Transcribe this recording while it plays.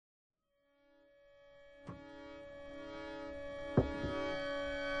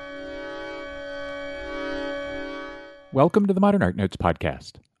Welcome to the Modern Art Notes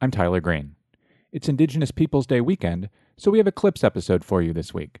podcast. I'm Tyler Green. It's Indigenous Peoples Day weekend, so we have a clips episode for you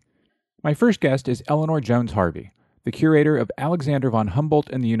this week. My first guest is Eleanor Jones Harvey, the curator of Alexander von Humboldt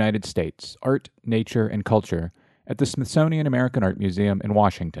in the United States, Art, Nature, and Culture at the Smithsonian American Art Museum in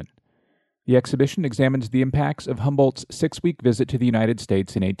Washington. The exhibition examines the impacts of Humboldt's 6-week visit to the United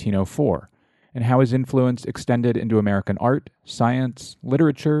States in 1804, and how his influence extended into American art, science,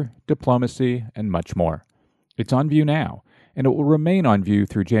 literature, diplomacy, and much more. It's on view now, and it will remain on view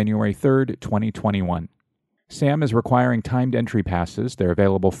through January 3rd, 2021. Sam is requiring timed entry passes. They're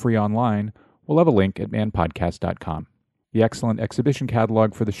available free online. We'll have a link at manpodcast.com. The excellent exhibition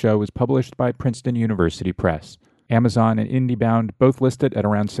catalog for the show is published by Princeton University Press. Amazon and IndieBound both listed at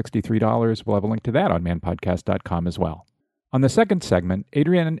around $63. We'll have a link to that on manpodcast.com as well. On the second segment,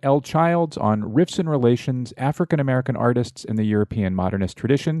 Adrienne L. Childs on Riffs and Relations, African-American Artists in the European Modernist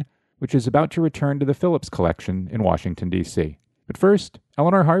Tradition, which is about to return to the Phillips Collection in Washington, D.C. But first,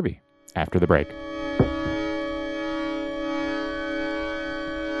 Eleanor Harvey, after the break.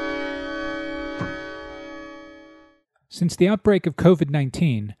 Since the outbreak of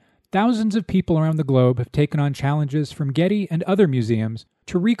COVID-19, thousands of people around the globe have taken on challenges from Getty and other museums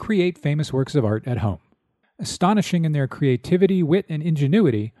to recreate famous works of art at home. Astonishing in their creativity, wit, and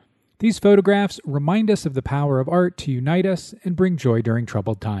ingenuity, these photographs remind us of the power of art to unite us and bring joy during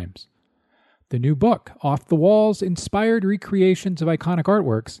troubled times. The new book, Off the Walls: Inspired Recreations of Iconic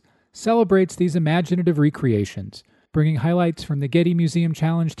Artworks, celebrates these imaginative recreations, bringing highlights from the Getty Museum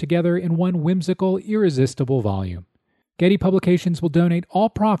Challenge together in one whimsical, irresistible volume. Getty Publications will donate all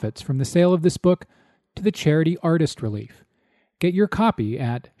profits from the sale of this book to the charity Artist Relief. Get your copy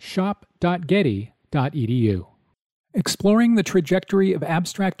at shop.getty.edu. Exploring the trajectory of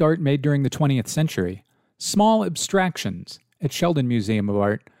abstract art made during the 20th century, Small Abstractions at Sheldon Museum of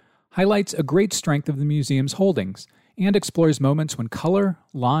Art highlights a great strength of the museum's holdings and explores moments when color,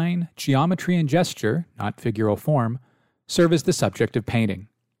 line, geometry, and gesture, not figural form, serve as the subject of painting.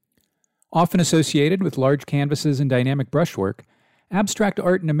 Often associated with large canvases and dynamic brushwork, abstract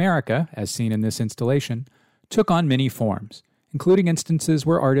art in America, as seen in this installation, took on many forms, including instances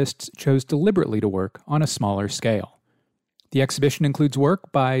where artists chose deliberately to work on a smaller scale. The exhibition includes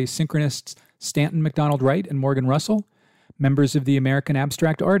work by synchronists Stanton MacDonald Wright and Morgan Russell, members of the American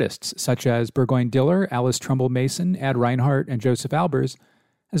abstract artists such as Burgoyne Diller, Alice Trumbull Mason, Ad Reinhardt, and Joseph Albers,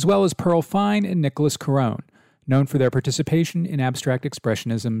 as well as Pearl Fine and Nicholas Carone, known for their participation in Abstract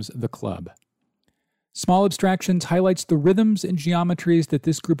Expressionism's The Club. Small Abstractions highlights the rhythms and geometries that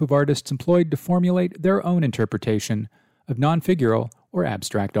this group of artists employed to formulate their own interpretation of non-figural or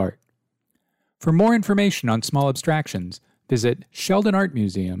abstract art. For more information on Small Abstractions, visit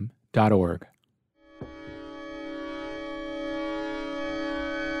sheldonartmuseum.org.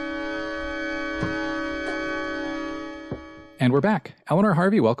 And we're back. Eleanor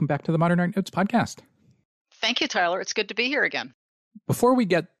Harvey, welcome back to the Modern Art Notes podcast. Thank you, Tyler. It's good to be here again. Before we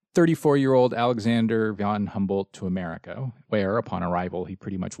get 34-year-old Alexander von Humboldt to America, where, upon arrival, he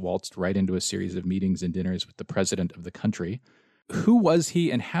pretty much waltzed right into a series of meetings and dinners with the president of the country, who was he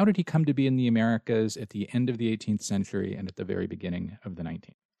and how did he come to be in the Americas at the end of the 18th century and at the very beginning of the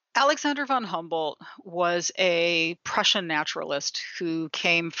 19th? Alexander von Humboldt was a Prussian naturalist who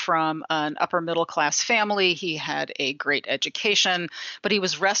came from an upper middle class family. He had a great education, but he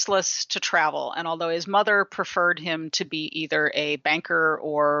was restless to travel. And although his mother preferred him to be either a banker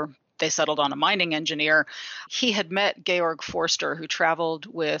or they settled on a mining engineer, he had met Georg Forster, who traveled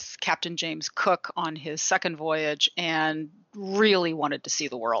with Captain James Cook on his second voyage and really wanted to see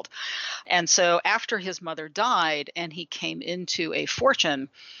the world. And so after his mother died and he came into a fortune,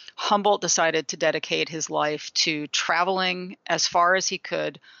 Humboldt decided to dedicate his life to traveling as far as he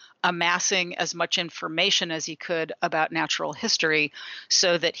could, amassing as much information as he could about natural history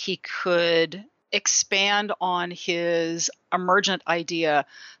so that he could expand on his emergent idea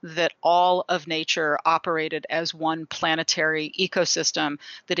that all of nature operated as one planetary ecosystem,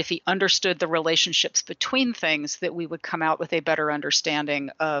 that if he understood the relationships between things, that we would come out with a better understanding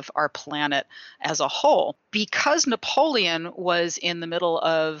of our planet as a whole. Because Napoleon was in the middle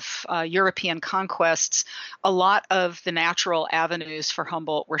of European conquests, a lot of the natural avenues for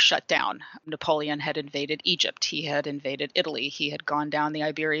Humboldt were shut down. Napoleon had invaded Egypt. He had invaded Italy. He had gone down the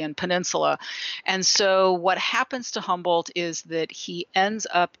Iberian Peninsula. And so what happens to Humboldt is that he ends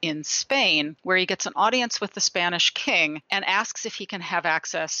up in Spain, where he gets an audience with the Spanish king and asks if he can have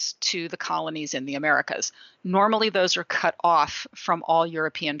access to the colonies in the Americas. Normally, those are cut off from all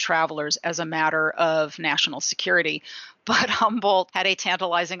European travelers as a matter of national security. But Humboldt had a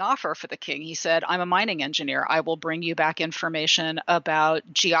tantalizing offer for the king. He said, I'm a mining engineer. I will bring you back information about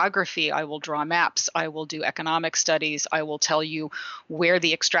geography. I will draw maps. I will do economic studies. I will tell you where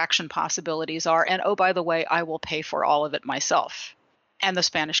the extraction possibilities are. And oh, by the way, I will pay for all of it myself. And the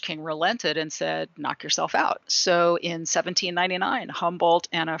Spanish king relented and said, knock yourself out. So in 1799, Humboldt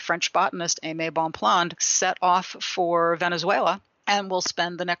and a French botanist, Aimé Bonpland, set off for Venezuela and will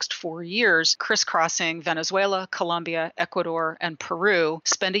spend the next 4 years crisscrossing Venezuela, Colombia, Ecuador, and Peru,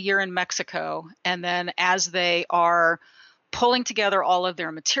 spend a year in Mexico. And then as they are pulling together all of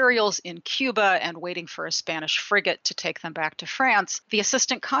their materials in Cuba and waiting for a Spanish frigate to take them back to France, the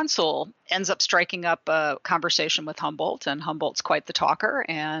assistant consul ends up striking up a conversation with Humboldt, and Humboldt's quite the talker,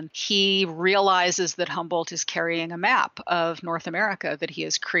 and he realizes that Humboldt is carrying a map of North America that he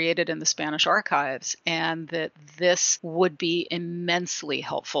has created in the Spanish archives, and that this would be immensely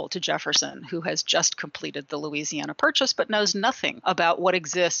helpful to Jefferson, who has just completed the Louisiana Purchase but knows nothing about what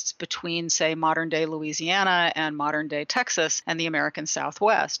exists between, say, modern-day Louisiana and modern-day Texas and the American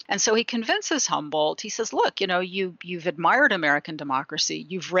Southwest. And so he convinces Humboldt, he says, look, you've admired American democracy.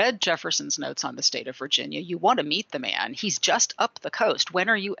 You've read Jefferson's notes on the state of Virginia. You want to meet the man. He's just up the coast. When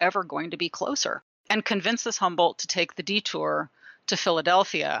are you ever going to be closer? And convinces Humboldt to take the detour to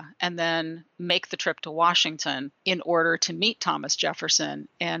Philadelphia and then make the trip to Washington in order to meet Thomas Jefferson,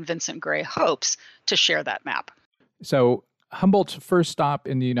 and Vincent Gray hopes to share that map. So Humboldt's first stop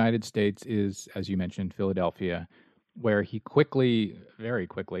in the United States is, as you mentioned, Philadelphia, where he very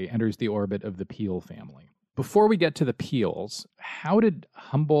quickly, enters the orbit of the Peel family. Before we get to the Peels, how did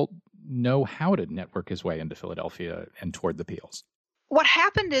Humboldt know how to network his way into Philadelphia and toward the Peels? What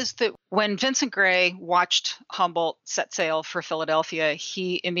happened is that when Vincent Gray watched Humboldt set sail for Philadelphia,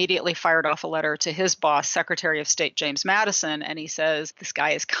 he immediately fired off a letter to his boss, Secretary of State James Madison, and he says, this guy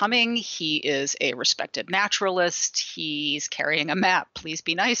is coming. He is a respected naturalist. He's carrying a map. Please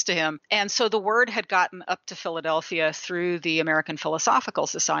be nice to him. And so the word had gotten up to Philadelphia through the American Philosophical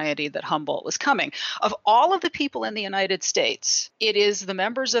Society that Humboldt was coming. Of all of the people in the United States, it is the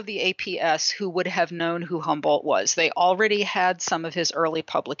members of the APS who would have known who Humboldt was. They already had some of his early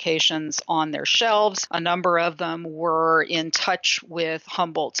publications on their shelves. A number of them were in touch with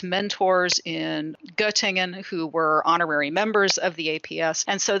Humboldt's mentors in Göttingen, who were honorary members of the APS.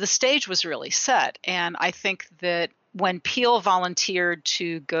 And so the stage was really set. And I think that when Peel volunteered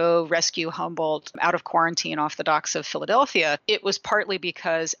to go rescue Humboldt out of quarantine off the docks of Philadelphia, it was partly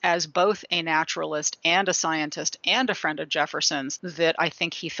because, as both a naturalist and a scientist and a friend of Jefferson's, that I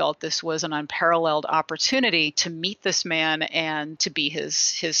think he felt this was an unparalleled opportunity to meet this man and to be his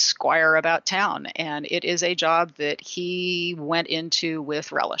squire about town. And it is a job that he went into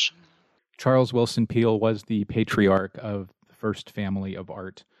with relish. Charles Willson Peel was the patriarch of the first family of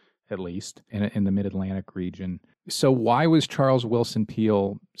art, at least, in the Mid-Atlantic region. So why was Charles Willson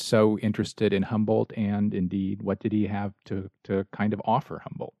Peel so interested in Humboldt, and indeed, what did he have to kind of offer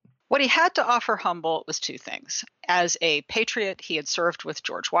Humboldt? What he had to offer Humboldt was two things. As a patriot, he had served with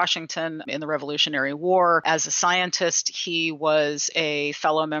George Washington in the Revolutionary War. As a scientist, he was a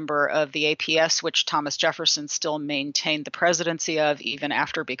fellow member of the APS, which Thomas Jefferson still maintained the presidency of, even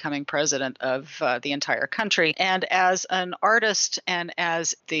after becoming president of the entire country. And as an artist and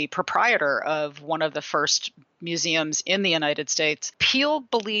as the proprietor of one of the first museums in the United States, Peel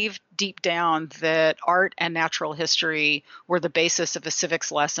believed deep down that art and natural history were the basis of a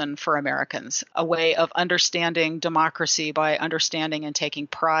civics lesson for Americans, a way of understanding democracy by understanding and taking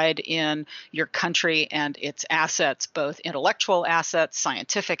pride in your country and its assets, both intellectual assets,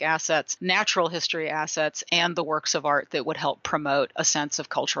 scientific assets, natural history assets, and the works of art that would help promote a sense of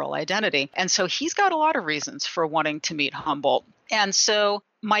cultural identity. And so he's got a lot of reasons for wanting to meet Humboldt. And so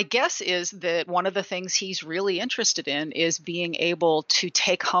my guess is that one of the things he's really interested in is being able to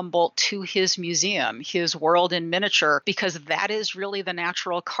take Humboldt to his museum, his world in miniature, because that is really the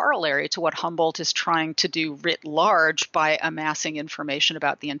natural corollary to what Humboldt is trying to do writ large by amassing information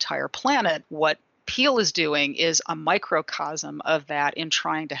about the entire planet. What Peel is doing is a microcosm of that in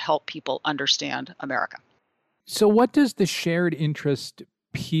trying to help people understand America. So what does the shared interest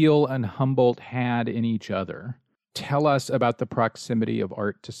Peel and Humboldt had in each other tell us about the proximity of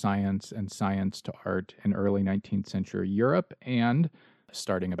art to science and science to art in early 19th century Europe and,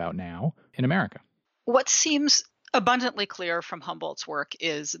 starting about now, in America? What seems abundantly clear from Humboldt's work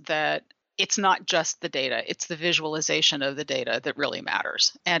is that it's not just the data, it's the visualization of the data that really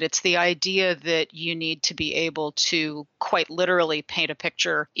matters. And it's the idea that you need to be able to quite literally paint a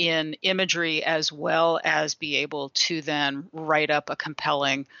picture in imagery as well as be able to then write up a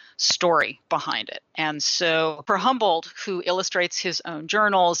compelling story behind it. And so for Humboldt, who illustrates his own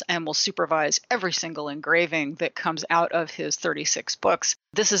journals and will supervise every single engraving that comes out of his 36 books,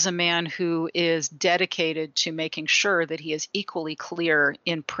 this is a man who is dedicated to making sure that he is equally clear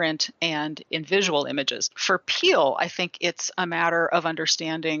in print and in visual images. For Peale, I think it's a matter of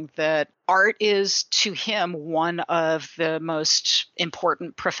understanding that art is, to him, one of the most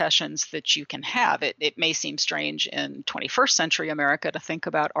important professions that you can have. It may seem strange in 21st century America to think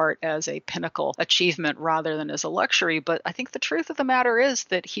about art as a pinnacle achievement rather than as a luxury, but I think the truth of the matter is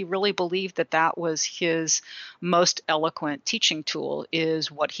that he really believed that that was his most eloquent teaching tool, is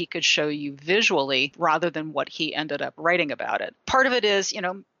what he could show you visually rather than what he ended up writing about it. Part of it is,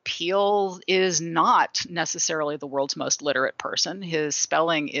 Peale is not necessarily the world's most literate person. His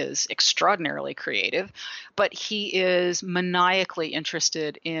spelling is extraordinarily creative, but he is maniacally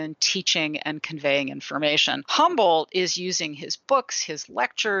interested in teaching and conveying information. Humboldt is using his books, his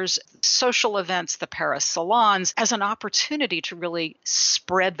lectures, social events, the Paris salons as an opportunity to really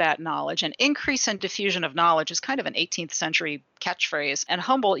spread that knowledge. And increase and diffusion of knowledge is kind of an 18th century catchphrase, and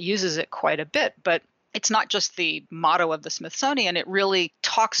Humboldt uses it quite a bit, but it's not just the motto of the Smithsonian. It really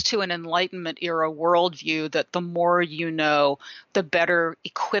talks to an Enlightenment era worldview that the more you know, the better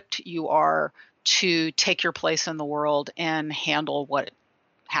equipped you are to take your place in the world and handle what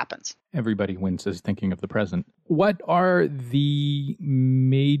happens. Everybody winces thinking of the present. What are the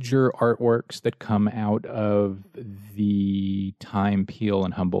major artworks that come out of the time Peale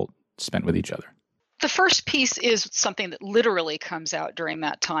and Humboldt spent with each other? The first piece is something that literally comes out during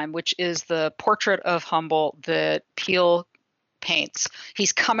that time, which is the portrait of Humboldt that Peale paints.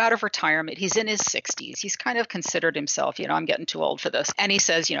 He's come out of retirement. He's in his 60s. He's kind of considered himself, I'm getting too old for this. And he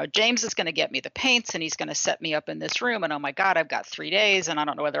says, James is going to get me the paints and he's going to set me up in this room. And oh my God, I've got 3 days and I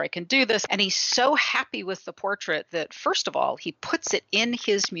don't know whether I can do this. And he's so happy with the portrait that, first of all, he puts it in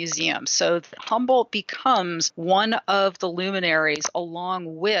his museum so that Humboldt becomes one of the luminaries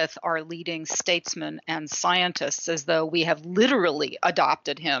along with our leading statesmen and scientists, as though we have literally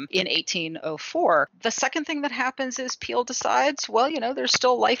adopted him in 1804. The second thing that happens is Peale decides, well, there's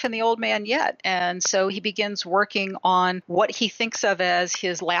still life in the old man yet. And so he begins working on what he thinks of as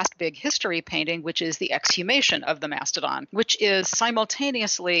his last big history painting, which is the exhumation of the mastodon, which is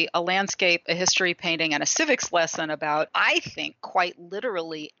simultaneously a landscape, a history painting, and a civics lesson about, I think, quite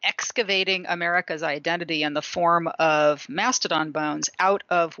literally excavating America's identity in the form of mastodon bones out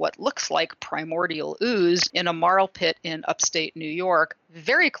of what looks like primordial ooze in a marl pit in upstate New York,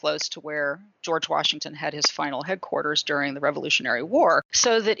 very close to where George Washington had his final headquarters during the Revolutionary War,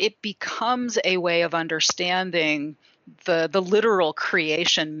 so that it becomes a way of understanding the literal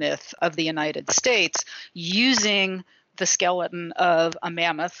creation myth of the United States using the skeleton of a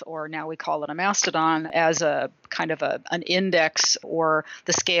mammoth, or now we call it a mastodon, as a kind of an index or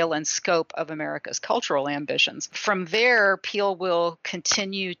the scale and scope of America's cultural ambitions. From there, Peale will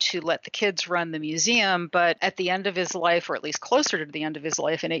continue to let the kids run the museum, but at the end of his life, or at least closer to the end of his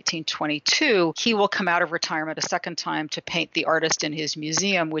life in 1822, he will come out of retirement a second time to paint the artist in his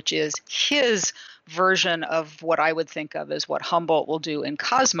museum, which is his version of what I would think of as what Humboldt will do in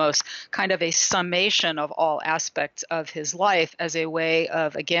Cosmos, kind of a summation of all aspects of his life as a way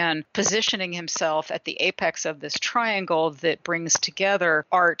of, again, positioning himself at the apex of this triangle that brings together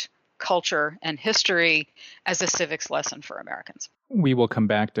art, culture, and history as a civics lesson for Americans. We will come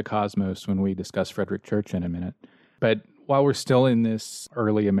back to Cosmos when we discuss Frederick Church in a minute. But while we're still in this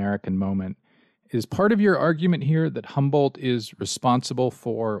early American moment, is part of your argument here that Humboldt is responsible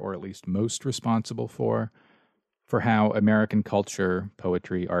for, or at least most responsible for how American culture,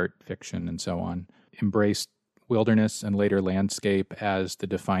 poetry, art, fiction, and so on, embraced wilderness and later landscape as the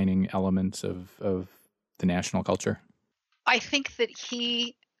defining elements of the national culture? I think that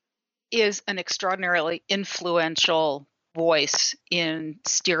he is an extraordinarily influential voice in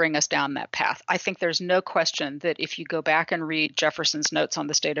steering us down that path. I think there's no question that if you go back and read Jefferson's notes on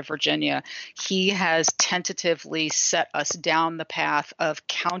the state of Virginia, he has tentatively set us down the path of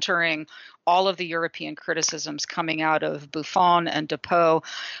countering all of the European criticisms coming out of Buffon and Depeau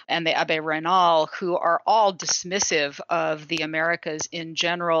and the Abbé Raynal, who are all dismissive of the Americas in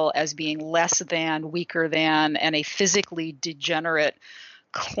general as being less than, weaker than, and a physically degenerate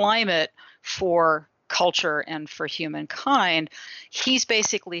climate for culture and for humankind. He's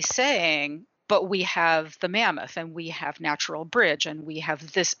basically saying, but we have the mammoth and we have Natural Bridge and we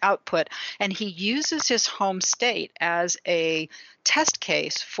have this output. And he uses his home state as a test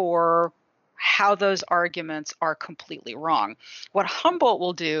case for how those arguments are completely wrong. What Humboldt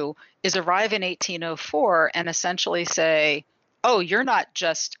will do is arrive in 1804 and essentially say, oh, you're not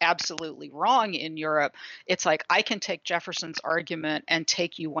just absolutely wrong in Europe. It's like, I can take Jefferson's argument and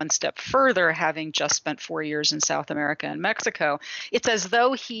take you one step further, having just spent 4 years in South America and Mexico. It's as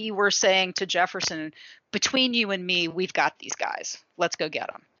though he were saying to Jefferson, between you and me, we've got these guys. Let's go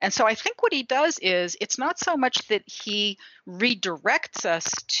get them. And so I think what he does is, it's not so much that he redirects us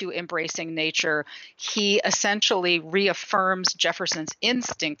to embracing nature. He essentially reaffirms Jefferson's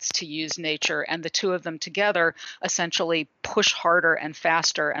instincts to use nature, and the two of them together essentially push harder and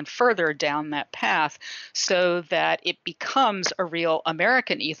faster and further down that path so that it becomes a real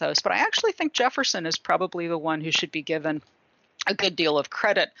American ethos. But I actually think Jefferson is probably the one who should be given a good deal of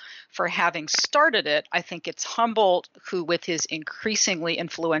credit for having started it. I think it's Humboldt who, with his increasingly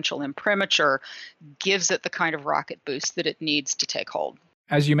influential imprimatur, gives it the kind of rocket boost that it needs to take hold.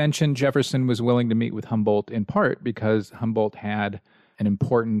 As you mentioned, Jefferson was willing to meet with Humboldt in part because Humboldt had an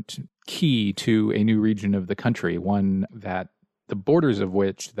important key to a new region of the country, one that the borders of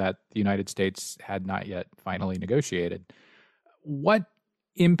which that the United States had not yet finally negotiated. What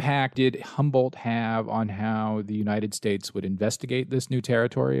impact did Humboldt have on how the United States would investigate this new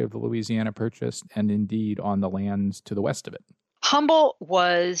territory of the Louisiana Purchase, and indeed on the lands to the west of it? Humboldt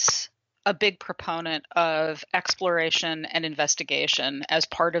was a big proponent of exploration and investigation as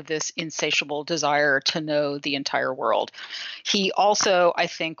part of this insatiable desire to know the entire world. He also, I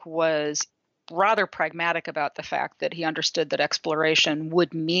think, was rather pragmatic about the fact that he understood that exploration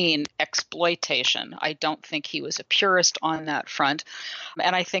would mean exploitation. I don't think he was a purist on that front.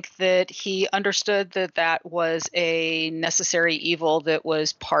 And I think that he understood that that was a necessary evil that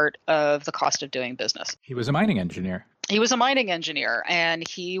was part of the cost of doing business. He was a mining engineer. He was a mining engineer, and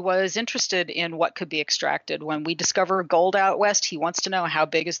he was interested in what could be extracted. When we discover gold out west, he wants to know, how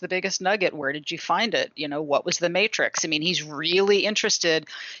big is the biggest nugget? Where did you find it? You know, what was the matrix? I mean, he's really interested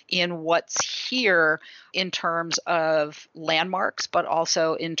in what's here in terms of landmarks, but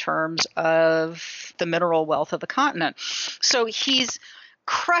also in terms of the mineral wealth of the continent. So he's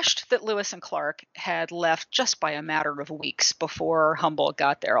crushed that Lewis and Clark had left just by a matter of weeks before Humboldt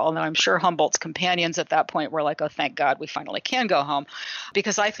got there. Although I'm sure Humboldt's companions at that point were like, oh, thank God we finally can go home.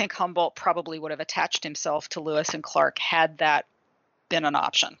 Because I think Humboldt probably would have attached himself to Lewis and Clark had that been an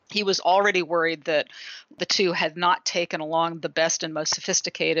option. He was already worried that the two had not taken along the best and most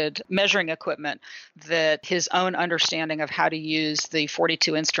sophisticated measuring equipment, that his own understanding of how to use the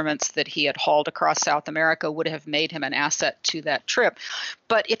 42 instruments that he had hauled across South America would have made him an asset to that trip.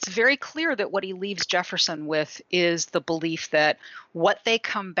 But it's very clear that what he leaves Jefferson with is the belief that what they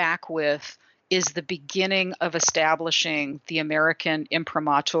come back with is the beginning of establishing the American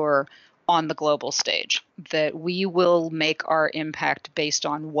imprimatur on the global stage, that we will make our impact based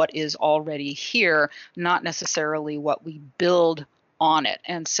on what is already here, not necessarily what we build on it.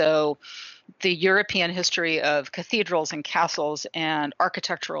 And so the European history of cathedrals and castles and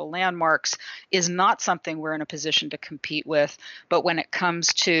architectural landmarks is not something we're in a position to compete with. But when it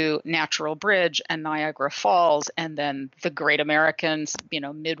comes to Natural Bridge and Niagara Falls, and then the great Americans,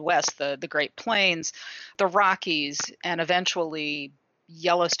 Midwest, the Great Plains, the Rockies, and eventually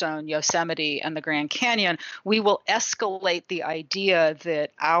Yellowstone, Yosemite, and the Grand Canyon, we will escalate the idea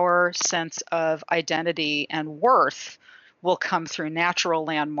that our sense of identity and worth will come through natural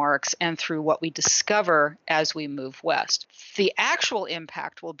landmarks and through what we discover as we move west. The actual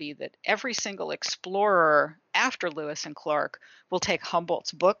impact will be that every single explorer after Lewis and Clark will take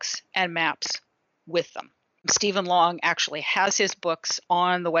Humboldt's books and maps with them. Stephen Long actually has his books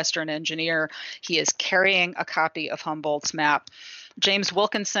on the Western Engineer. He is carrying a copy of Humboldt's map. James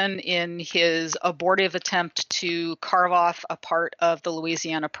Wilkinson, in his abortive attempt to carve off a part of the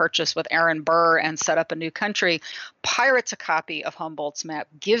Louisiana Purchase with Aaron Burr and set up a new country, pirates a copy of Humboldt's map,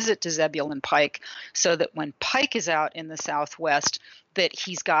 gives it to Zebulon Pike, so that when Pike is out in the Southwest, that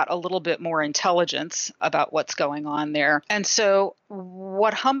he's got a little bit more intelligence about what's going on there. And so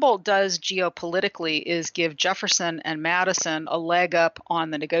what Humboldt does geopolitically is give Jefferson and Madison a leg up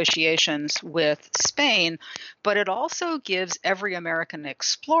on the negotiations with Spain, but it also gives every American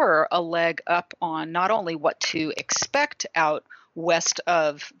explorer a leg up on not only what to expect out west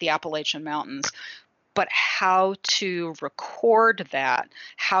of the Appalachian Mountains, but how to record that,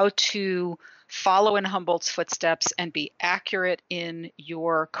 how to follow in Humboldt's footsteps and be accurate in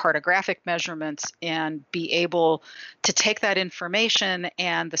your cartographic measurements, and be able to take that information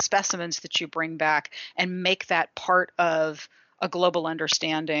and the specimens that you bring back and make that part of a global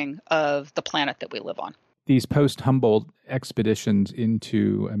understanding of the planet that we live on. These post-Humboldt expeditions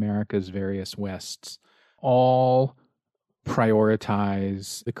into America's various wests all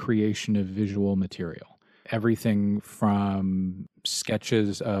prioritize the creation of visual material. Everything from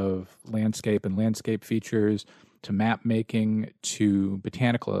sketches of landscape and landscape features to map making to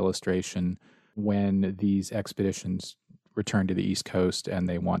botanical illustration when these expeditions return to the East Coast and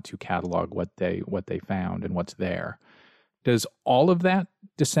they want to catalog what they found and what's there. Does all of that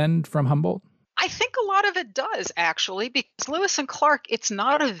descend from Humboldt? I think a lot of it does, actually, because Lewis and Clark, it's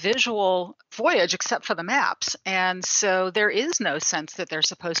not a visual voyage except for the maps. And so there is no sense that they're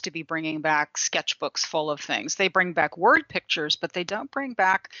supposed to be bringing back sketchbooks full of things. They bring back word pictures, but they bring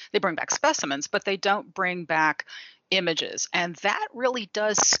back specimens, but they don't bring back images. And that really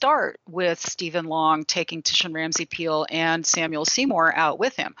does start with Stephen Long taking Titian Ramsay Peale and Samuel Seymour out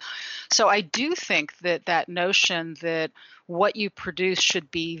with him. So I do think that notion that what you produce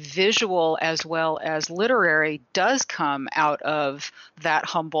should be visual as well as literary does come out of that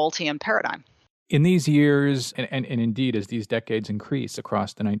Humboldtian paradigm. In these years, and indeed as these decades increase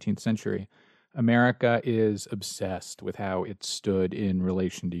across the 19th century, America is obsessed with how it stood in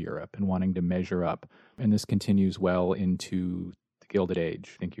relation to Europe and wanting to measure up. And this continues well into the Gilded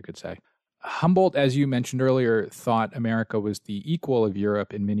Age, I think you could say. Humboldt, as you mentioned earlier, thought America was the equal of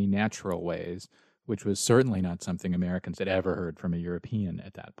Europe in many natural ways, which was certainly not something Americans had ever heard from a European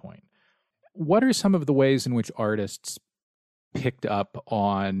at that point. What are some of the ways in which artists picked up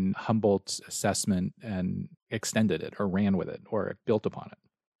on Humboldt's assessment and extended it or ran with it or built upon it?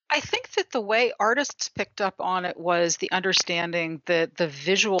 I think that the way artists picked up on it was the understanding that the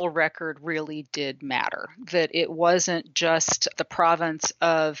visual record really did matter, that it wasn't just the province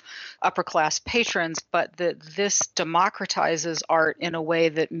of upper class patrons, but that this democratizes art in a way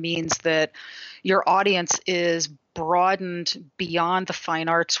that means that your audience is broadened beyond the fine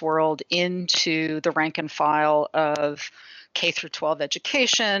arts world into the rank and file of K through 12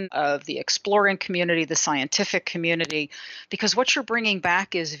 education, of the exploring community, the scientific community, because what you're bringing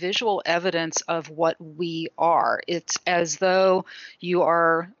back is visual evidence of what we are. It's as though you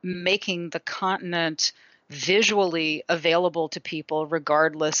are making the continent visually available to people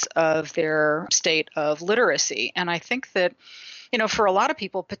regardless of their state of literacy. And I think that for a lot of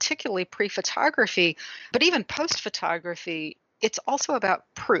people, particularly pre-photography, but even post-photography, it's also about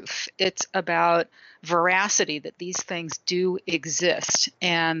proof. It's about veracity that these things do exist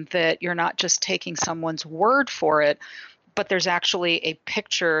and that you're not just taking someone's word for it, but there's actually a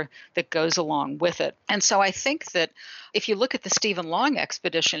picture that goes along with it. And so I think that if you look at the Stephen Long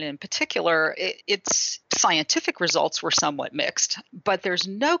expedition in particular, its scientific results were somewhat mixed, but there's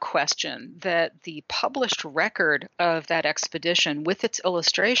no question that the published record of that expedition with its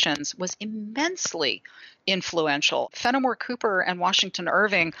illustrations was immensely influential. Fenimore Cooper and Washington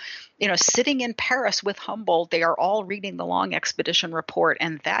Irving, sitting in Paris with Humboldt, they are all reading the Long expedition report,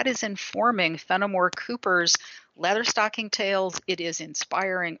 and that is informing Fenimore Cooper's Leatherstocking Tales. It is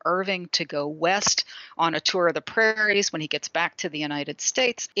inspiring Irving to go west on a tour of the prairies when he gets back to the United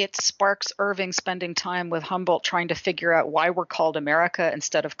States. It sparks Irving spending time with Humboldt trying to figure out why we're called America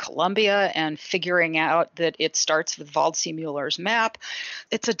instead of Columbia and figuring out that it starts with Waldseemüller's map.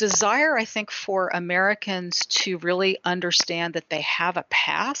 It's a desire, I think, for Americans to really understand that they have a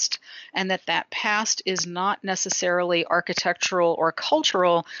past and that past is not necessarily architectural or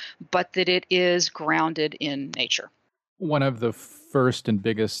cultural, but that it is grounded in nature. One of the first and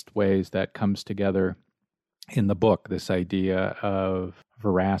biggest ways that comes together in the book, this idea of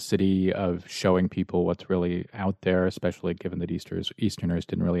veracity, of showing people what's really out there, especially given that Easterners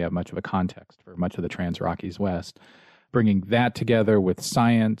didn't really have much of a context for much of the Trans-Rockies West. Bringing that together with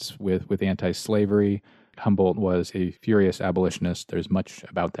science, with anti-slavery. Humboldt was a furious abolitionist. There's much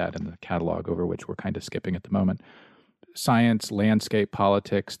about that in the catalog over which we're kind of skipping at the moment. Science, landscape,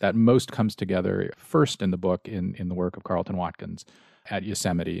 politics, that most comes together first in the book in the work of Carleton Watkins at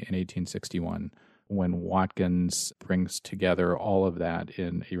Yosemite in 1861, when Watkins brings together all of that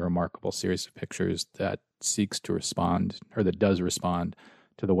in a remarkable series of pictures that seeks to respond, or that does respond,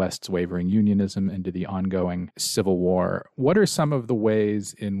 to the West's wavering unionism and to the ongoing Civil War. What are some of the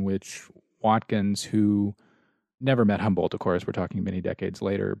ways in which Watkins, who never met Humboldt, of course, we're talking many decades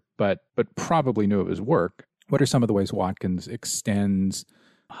later, but probably knew of his work, what are some of the ways Watkins extends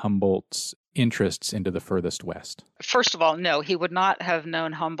Humboldt's interests into the furthest West? First of all, no, he would not have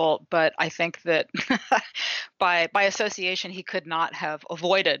known Humboldt, but I think that by association, he could not have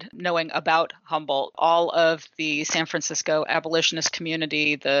avoided knowing about Humboldt. All of the San Francisco abolitionist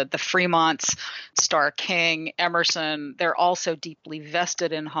community, the Fremonts, Starr King, Emerson, they're also deeply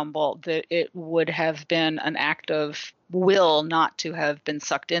vested in Humboldt that it would have been an act of will not to have been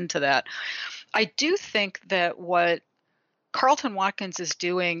sucked into that. I do think that what Carleton Watkins is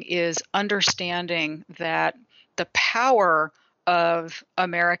doing is understanding that the power of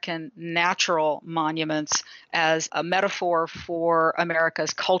American natural monuments as a metaphor for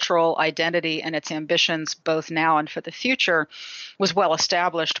America's cultural identity and its ambitions, both now and for the future, was well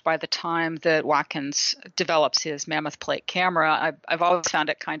established by the time that Watkins develops his mammoth plate camera. I've always found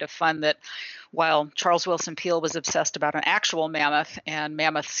it kind of fun that while Charles Willson Peale was obsessed about an actual mammoth and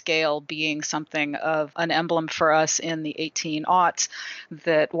mammoth scale being something of an emblem for us in the 1800s,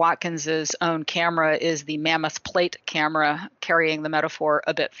 that Watkins's own camera is the mammoth plate camera, carrying the metaphor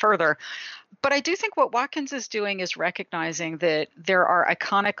a bit further. But I do think what Watkins is doing is recognizing that there are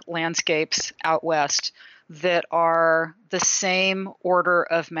iconic landscapes out west that are the same order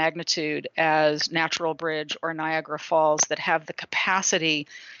of magnitude as Natural Bridge or Niagara Falls, that have the capacity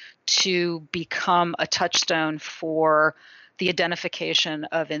to become a touchstone for the identification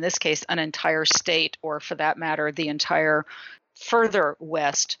of, in this case, an entire state, or for that matter, the entire further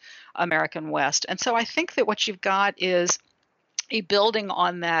west, American West. And so I think that what you've got is a building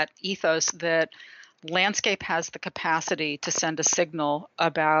on that ethos that landscape has the capacity to send a signal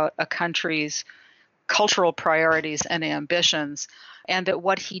about a country's cultural priorities and ambitions, and that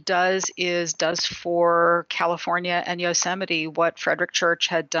what he does for California and Yosemite what Frederick Church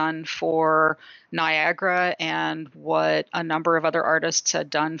had done for Niagara and what a number of other artists had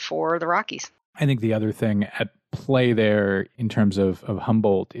done for the Rockies. I think the other thing at play there in terms of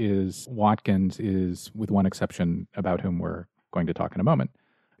Humboldt is Watkins is, with one exception about whom we're going to talk in a moment,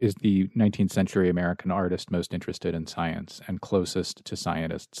 is the 19th century American artist most interested in science and closest to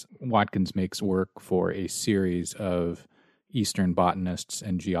scientists. Watkins makes work for a series of Eastern botanists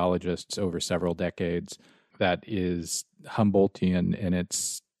and geologists over several decades that is Humboldtian in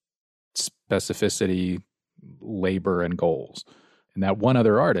its specificity, labor, and goals. And that one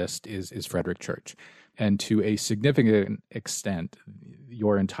other artist is Frederick Church. And to a significant extent,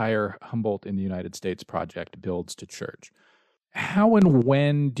 your entire Humboldt in the United States project builds to Church. How and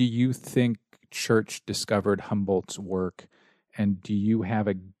when do you think Church discovered Humboldt's work? And do you have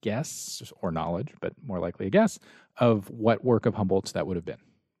a guess or knowledge, but more likely a guess, of what work of Humboldt's that would have been?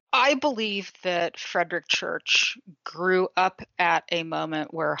 I believe that Frederick Church grew up at a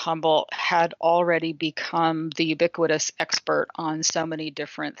moment where Humboldt had already become the ubiquitous expert on so many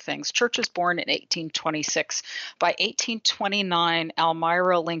different things. Church was born in 1826. By 1829,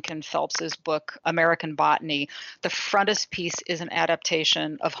 Almira Lincoln Phelps's book, American Botany, the frontispiece is an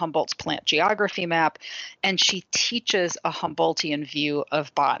adaptation of Humboldt's plant geography map, and she teaches a Humboldtian view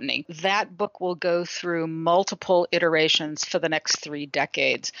of botany. That book will go through multiple iterations for the next 3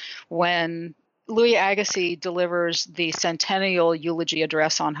 decades. When Louis Agassiz delivers the centennial eulogy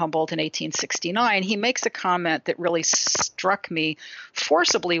address on Humboldt in 1869, he makes a comment that really struck me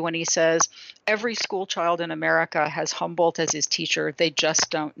forcibly when he says, every school child in America has Humboldt as his teacher, they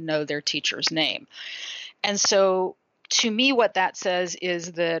just don't know their teacher's name. And so to me, what that says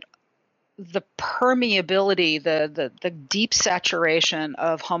is that the permeability, the deep saturation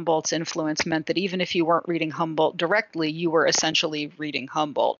of Humboldt's influence meant that even if you weren't reading Humboldt directly, you were essentially reading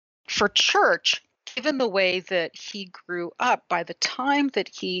Humboldt. For Church, given the way that he grew up, by the time that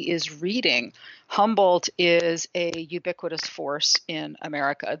he is reading, Humboldt is a ubiquitous force in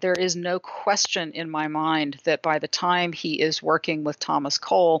America. There is no question in my mind that by the time he is working with Thomas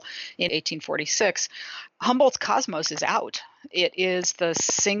Cole in 1846, Humboldt's Cosmos is out. It is the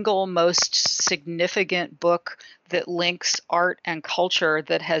single most significant book that links art and culture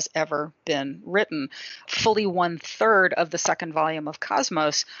that has ever been written. Fully 1/3 of the second volume of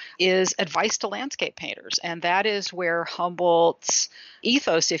Cosmos is advice to landscape painters. And that is where Humboldt's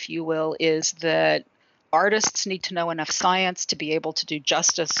ethos, if you will, is that artists need to know enough science to be able to do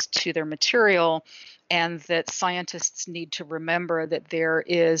justice to their material, and that scientists need to remember that there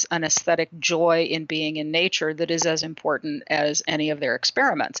is an aesthetic joy in being in nature that is as important as any of their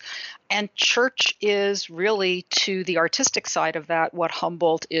experiments. And Church is really, to the artistic side of that, what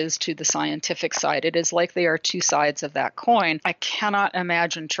Humboldt is to the scientific side. It is like they are two sides of that coin. I cannot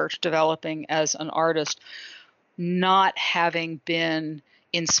imagine Church developing as an artist not having been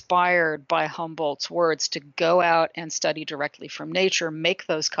inspired by Humboldt's words to go out and study directly from nature, make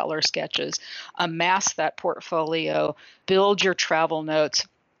those color sketches, amass that portfolio, build your travel notes.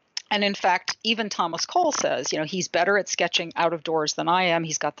 And in fact, even Thomas Cole says, he's better at sketching out of doors than I am.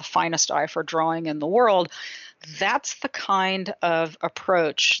 He's got the finest eye for drawing in the world. That's the kind of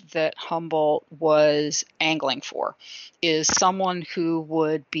approach that Humboldt was angling for, is someone who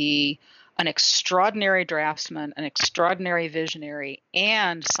would be an extraordinary draftsman, an extraordinary visionary,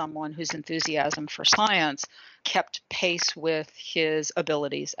 and someone whose enthusiasm for science kept pace with his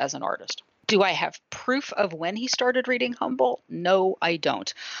abilities as an artist. Do I have proof of when he started reading Humboldt? No, I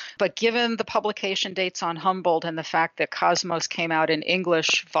don't. But given the publication dates on Humboldt and the fact that Cosmos came out in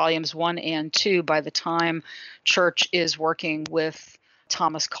English, volumes 1 and 2, by the time Church is working with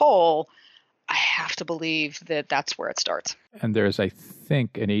Thomas Cole, I have to believe that that's where it starts. And there's, I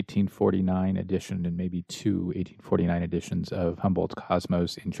think, an 1849 edition and maybe two 1849 editions of Humboldt's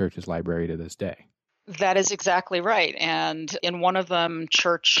Cosmos in Church's library to this day. That is exactly right. And in one of them,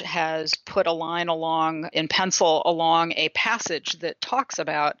 Church has put a line along in pencil along a passage that talks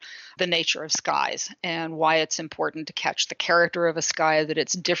about the nature of skies and why it's important to catch the character of a sky, that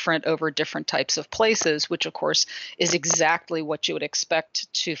it's different over different types of places, which of course is exactly what you would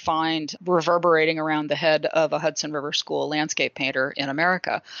expect to find reverberating around the head of a Hudson River School landscape painter in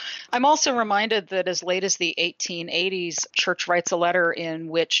America. I'm also reminded that as late as the 1880s, Church writes a letter in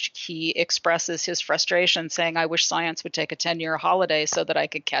which he expresses his frustration, saying, "I wish science would take a 10-year holiday so that I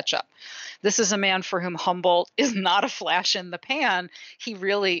could catch up." This is a man for whom Humboldt is not a flash in the pan. He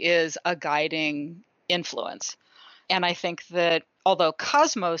really is a guiding influence. And I think that although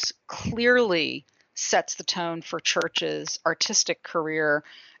Cosmos clearly sets the tone for Church's artistic career,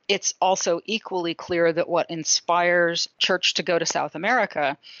 it's also equally clear that what inspires Church to go to South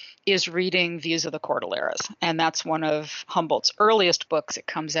America is reading Views of the Cordilleras. And that's one of Humboldt's earliest books. It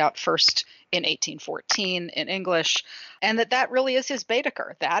comes out first in 1814 in English, and that really is his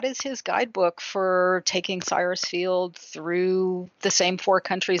Baedeker. That is his guidebook for taking Cyrus Field through the same 4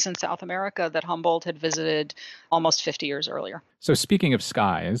 countries in South America that Humboldt had visited almost 50 years earlier. So speaking of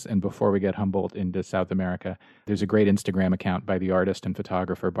skies, and before we get Humboldt into South America, there's a great Instagram account by the artist and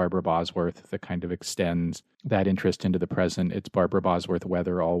photographer Barbara Bosworth that kind of extends that interest into the present. It's Barbara Bosworth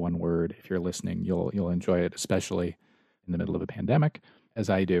Weather, all one word. If you're listening, you'll enjoy it, especially in the middle of a pandemic, as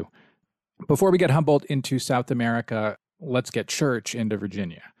I do. Before we get Humboldt into South America, let's get Church into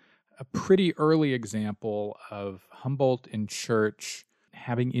Virginia. A pretty early example of Humboldt and Church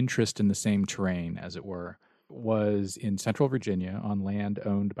having interest in the same terrain, as it were, was in central Virginia on land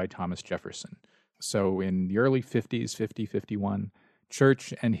owned by Thomas Jefferson. So in the early 50s, 51,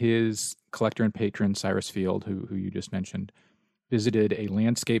 Church and his collector and patron, Cyrus Field, who you just mentioned, visited a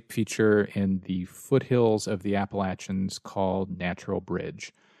landscape feature in the foothills of the Appalachians called Natural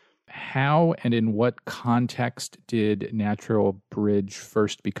Bridge. How and in what context did Natural Bridge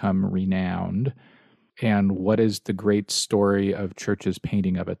first become renowned? And what is the great story of Church's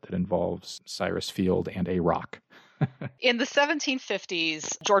painting of it that involves Cyrus Field and a rock? In the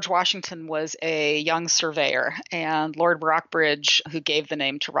 1750s, George Washington was a young surveyor, and Lord Rockbridge, who gave the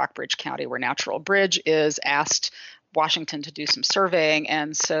name to Rockbridge County, where Natural Bridge is, asked Washington to do some surveying,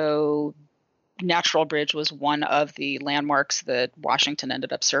 and so Natural Bridge was one of the landmarks that Washington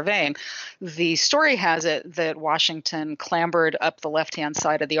ended up surveying. The story has it that Washington clambered up the left-hand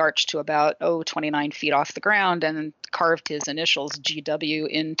side of the arch to about 29 feet off the ground and carved his initials GW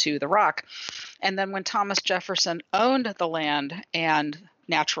into the rock. And then when Thomas Jefferson owned the land and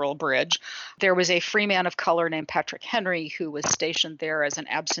Natural Bridge, there was a free man of color named Patrick Henry who was stationed there as an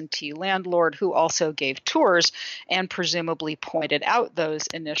absentee landlord who also gave tours and presumably pointed out those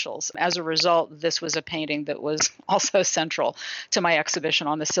initials. As a result, this was a painting that was also central to my exhibition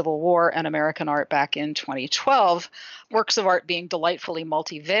on the Civil War and American art back in 2012. Works of art being delightfully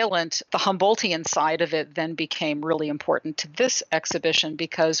multivalent, the Humboldtian side of it then became really important to this exhibition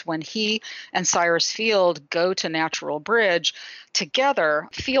because when he and Cyrus Field go to Natural Bridge together,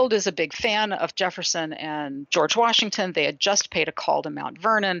 Field is a big fan of Jefferson and George Washington. They had just paid a call to Mount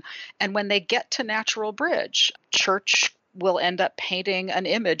Vernon. And when they get to Natural Bridge, Church will end up painting an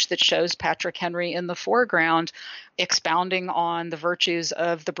image that shows Patrick Henry in the foreground, expounding on the virtues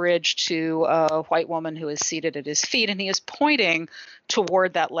of the bridge to a white woman who is seated at his feet. And he is pointing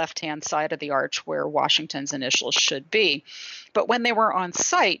toward that left-hand side of the arch where Washington's initials should be. But when they were on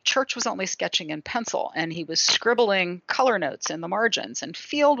site, Church was only sketching in pencil, and he was scribbling color notes in the margins. And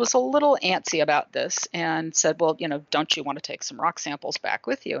Field was a little antsy about this and said, well, don't you want to take some rock samples back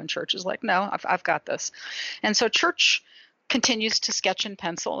with you? And Church is like, no, I've got this. And so Church continues to sketch in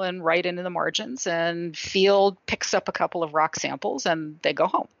pencil and write into the margins, and Field picks up a couple of rock samples and they go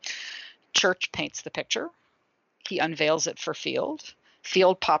home. Church paints the picture. He unveils it for Field.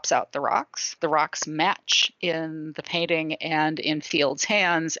 Field pops out the rocks. The rocks match in the painting and in Field's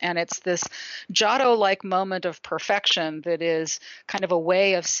hands. And it's this Giotto-like moment of perfection that is kind of a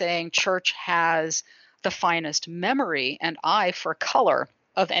way of saying Church has the finest memory and eye for color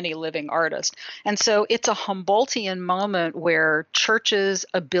of any living artist. And so it's a Humboldtian moment where Church's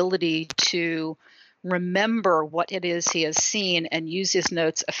ability to remember what it is he has seen and use his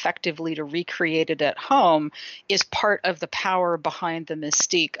notes effectively to recreate it at home is part of the power behind the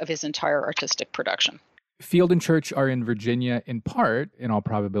mystique of his entire artistic production. Field and Church are in Virginia in part, in all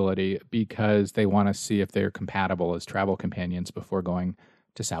probability, because they want to see if they're compatible as travel companions before going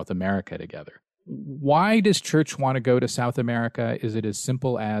to South America together. Why does Church want to go to South America? Is it as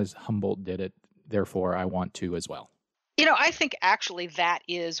simple as Humboldt did it, therefore I want to as well? I think actually that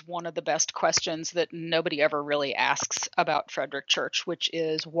is one of the best questions that nobody ever really asks about Frederick Church, which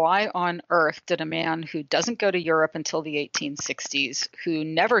is why on earth did a man who doesn't go to Europe until the 1860s, who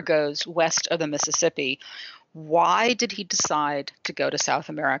never goes west of the Mississippi, why did he decide to go to South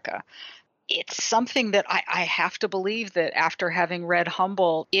America? It's something that I have to believe that after having read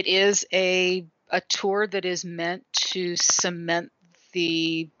Humboldt, it is a tour that is meant to cement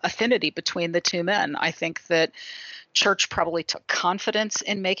the affinity between the two men. I think that Church probably took confidence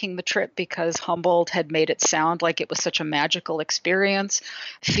in making the trip because Humboldt had made it sound like it was such a magical experience.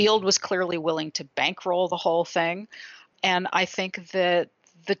 Field was clearly willing to bankroll the whole thing. And I think that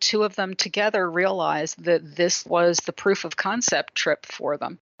the two of them together realized that this was the proof of concept trip for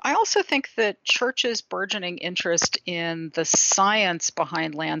them. I also think that Church's burgeoning interest in the science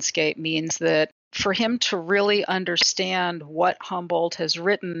behind landscape means that for him to really understand what Humboldt has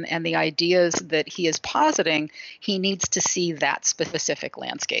written and the ideas that he is positing, he needs to see that specific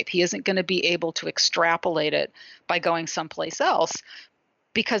landscape. He isn't going to be able to extrapolate it by going someplace else,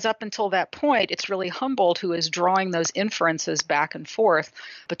 because up until that point, it's really Humboldt who is drawing those inferences back and forth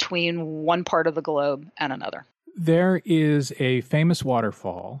between one part of the globe and another. There is a famous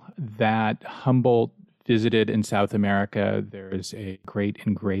waterfall that Humboldt visited in South America. There is a great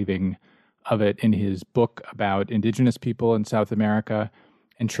engraving of it in his book about indigenous people in South America,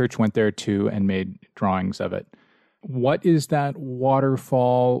 and Church went there too and made drawings of it. What is that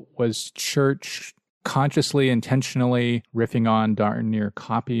waterfall? Was Church consciously, intentionally riffing on, darn near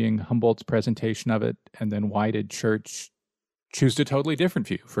copying Humboldt's presentation of it? And then why did Church choose a totally different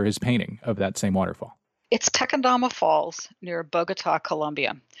view for his painting of that same waterfall? It's Tequendama Falls near Bogota,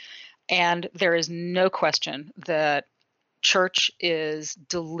 Colombia. And there is no question that Church is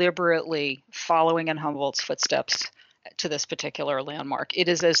deliberately following in Humboldt's footsteps to this particular landmark. It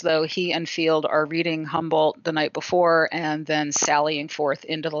is as though he and Field are reading Humboldt the night before and then sallying forth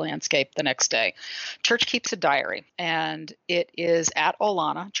into the landscape the next day. Church keeps a diary, and it is at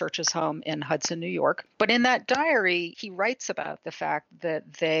Olana, Church's home in Hudson, New York. But in that diary, he writes about the fact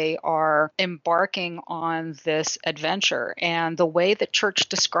that they are embarking on this adventure. And the way that Church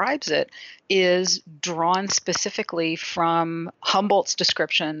describes it is drawn specifically from Humboldt's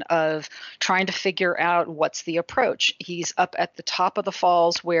description of trying to figure out what's the approach. He's up at the top of the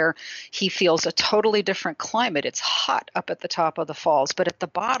falls where he feels a totally different climate. It's hot up at the top of the falls, but at the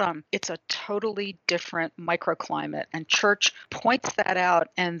bottom, it's a totally different microclimate. And Church points that out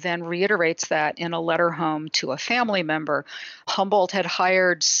and then reiterates that in a letter home to a family member. Humboldt had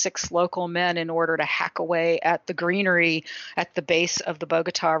hired 6 local men in order to hack away at the greenery at the base of the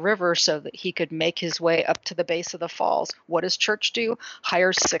Bogota River so that he could make his way up to the base of the falls. What does Church do?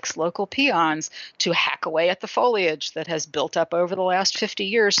 Hires 6 local peons to hack away at the foliage that has built up over the last 50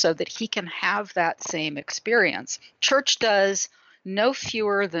 years so that he can have that same experience. Church does no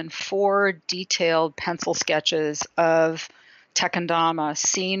fewer than 4 detailed pencil sketches of Tequendama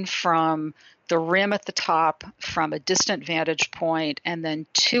seen from the rim at the top from a distant vantage point, and then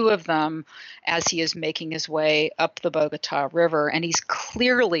 2 of them as he is making his way up the Bogota River. And he's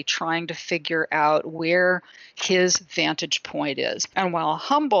clearly trying to figure out where his vantage point is. And while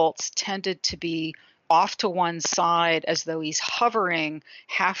Humboldt's tended to be off to one side as though he's hovering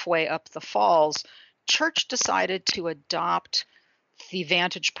halfway up the falls, Church decided to adopt the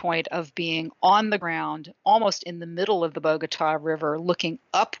vantage point of being on the ground, almost in the middle of the Bogota River, looking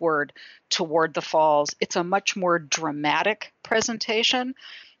upward toward the falls. It's a much more dramatic presentation.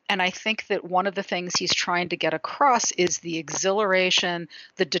 And I think that one of the things he's trying to get across is the exhilaration,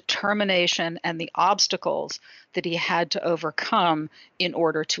 the determination, and the obstacles that he had to overcome in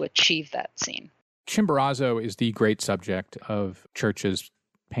order to achieve that scene. Chimborazo is the great subject of Church's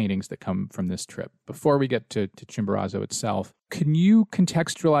paintings that come from this trip. Before we get to Chimborazo itself, can you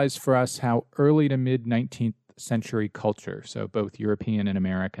contextualize for us how early to mid-19th century culture, so both European and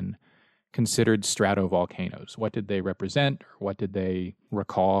American, considered stratovolcanoes? What did they represent, or what did they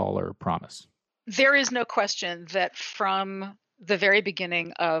recall or promise? There is no question that from the very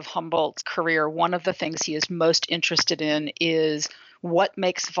beginning of Humboldt's career, one of the things he is most interested in is what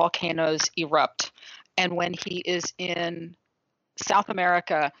makes volcanoes erupt. And when he is in South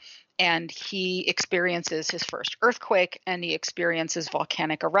America and he experiences his first earthquake and he experiences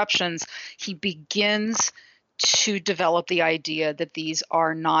volcanic eruptions, he begins to develop the idea that these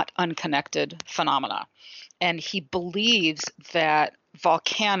are not unconnected phenomena. And he believes that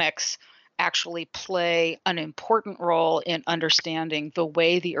volcanics actually play an important role in understanding the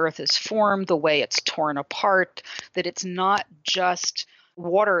way the earth is formed, the way it's torn apart, that it's not just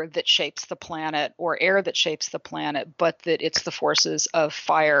water that shapes the planet or air that shapes the planet, but that it's the forces of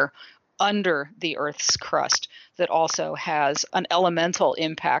fire under the Earth's crust that also has an elemental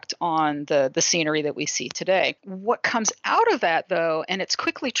impact on the scenery that we see today. What comes out of that, though, and it's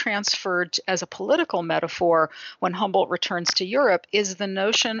quickly transferred as a political metaphor when Humboldt returns to Europe, is the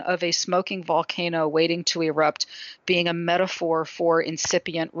notion of a smoking volcano waiting to erupt being a metaphor for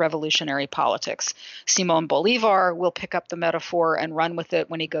incipient revolutionary politics. Simón Bolívar will pick up the metaphor and run with it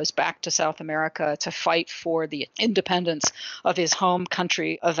when he goes back to South America to fight for the independence of his home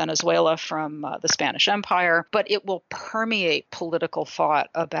country of Venezuela from the Spanish Empire. But it will permeate political thought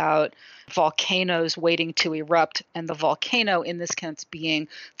about volcanoes waiting to erupt, and the volcano in this case being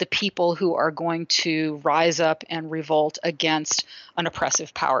the people who are going to rise up and revolt against an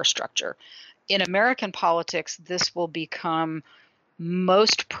oppressive power structure. In American politics, this will become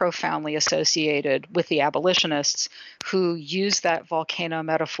most profoundly associated with the abolitionists who use that volcano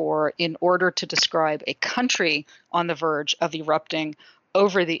metaphor in order to describe a country on the verge of erupting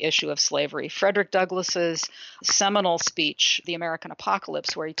over the issue of slavery. Frederick Douglass's seminal speech, The American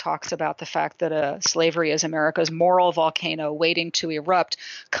Apocalypse, where he talks about the fact that slavery is America's moral volcano waiting to erupt,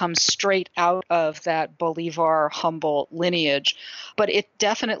 comes straight out of that Bolivar-Humboldt lineage. But it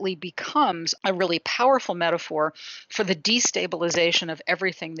definitely becomes a really powerful metaphor for the destabilization of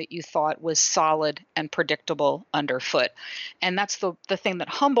everything that you thought was solid and predictable underfoot. And that's the thing that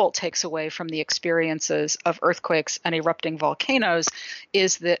Humboldt takes away from the experiences of earthquakes and erupting volcanoes,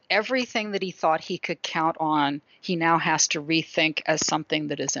 is that everything that he thought he could count on, he now has to rethink as something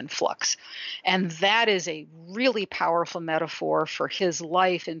that is in flux. And that is a really powerful metaphor for his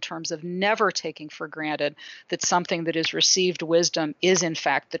life in terms of never taking for granted that something that is received wisdom is in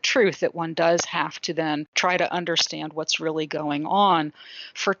fact the truth, that one does have to then try to understand what's really going on.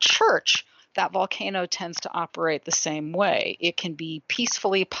 For church, that volcano tends to operate the same way. It can be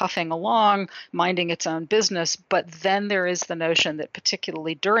peacefully puffing along, minding its own business, but then there is the notion that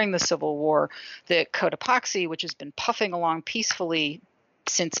particularly during the Civil War, that Cotopaxi, which has been puffing along peacefully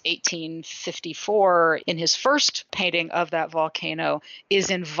since 1854, in his first painting of that volcano, is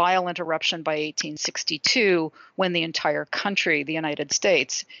in violent eruption by 1862, when the entire country, the United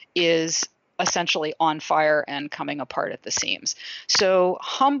States, is essentially on fire and coming apart at the seams. So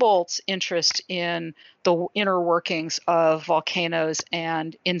Humboldt's interest in the inner workings of volcanoes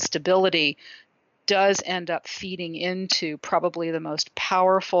and instability does end up feeding into probably the most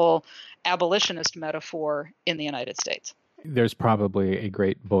powerful abolitionist metaphor in the United States. There's probably a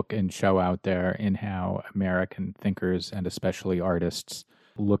great book and show out there in how American thinkers and especially artists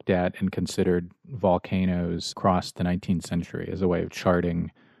looked at and considered volcanoes across the 19th century as a way of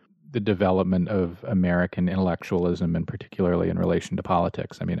charting the development of American intellectualism, and particularly in relation to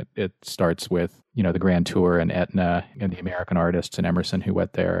politics. I mean, it starts with, the Grand Tour and Etna and the American artists and Emerson who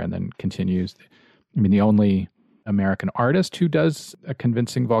went there, and then continues. I mean, the only American artist who does a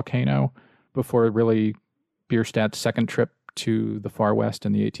convincing volcano before really Bierstadt's second trip to the far west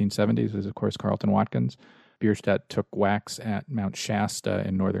in the 1870s is, of course, Carleton Watkins. Bierstadt took wax at Mount Shasta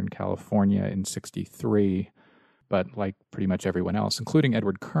in Northern California in 1963. But like pretty much everyone else, including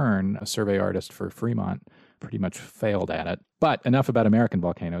Edward Kern, a survey artist for Fremont, pretty much failed at it. But enough about American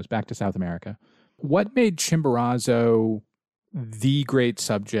volcanoes, back to South America. What made Chimborazo the great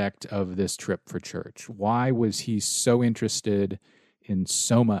subject of this trip for church? Why was he so interested in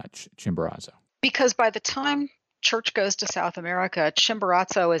so much Chimborazo? Because by the time church goes to South America,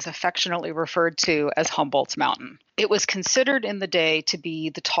 Chimborazo is affectionately referred to as Humboldt's Mountain. It was considered in the day to be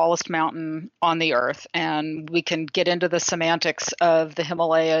the tallest mountain on the earth, and we can get into the semantics of the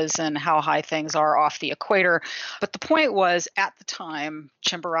Himalayas and how high things are off the equator. But the point was, at the time,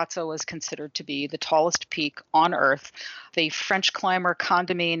 Chimborazo was considered to be the tallest peak on earth. The French climber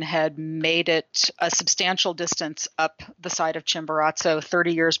Condamine had made it a substantial distance up the side of Chimborazo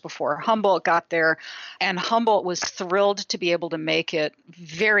 30 years before Humboldt got there, and Humboldt was thrilled to be able to make it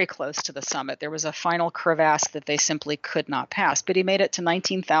very close to the summit. There was a final crevasse that they simply could not pass, but he made it to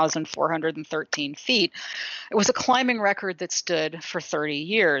 19,413 feet. It was a climbing record that stood for 30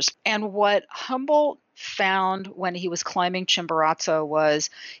 years. And what Humboldt found when he was climbing Chimborazo was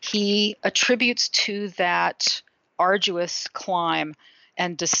he attributes to that arduous climb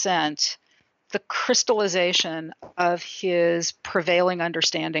and descent the crystallization of his prevailing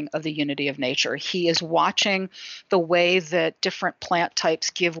understanding of the unity of nature. He is watching the way that different plant types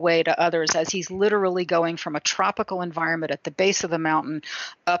give way to others as he's literally going from a tropical environment at the base of the mountain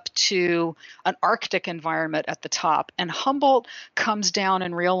up to an Arctic environment at the top. And Humboldt comes down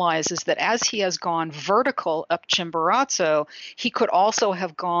and realizes that as he has gone vertical up Chimborazo, he could also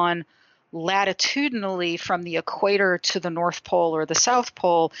have gone latitudinally from the equator to the North Pole or the South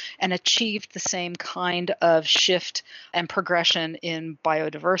Pole and achieved the same kind of shift and progression in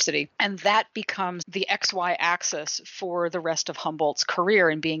biodiversity. And that becomes the XY axis for the rest of Humboldt's career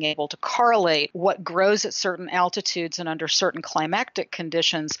in being able to correlate what grows at certain altitudes and under certain climatic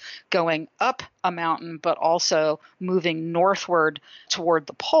conditions going up a mountain, but also moving northward toward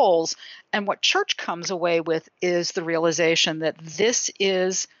the poles. And what Church comes away with is the realization that this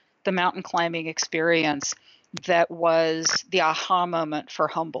is the mountain climbing experience that was the aha moment for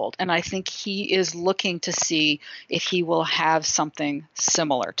Humboldt. And I think he is looking to see if he will have something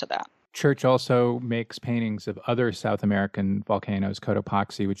similar to that. Church also makes paintings of other South American volcanoes,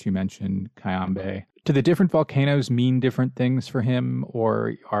 Cotopaxi, which you mentioned, Cayambe. Do the different volcanoes mean different things for him,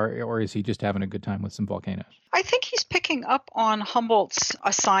 or is he just having a good time with some volcanoes? I think he's picking up on Humboldt's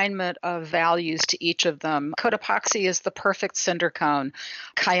assignment of values to each of them. Cotopaxi is the perfect cinder cone.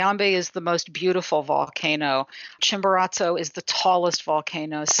 Cayambe is the most beautiful volcano. Chimborazo is the tallest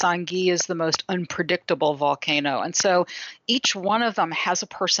volcano. Sangui is the most unpredictable volcano. And so each one of them has a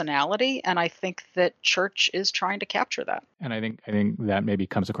personality, and I think that Church is trying to capture that. And I think that maybe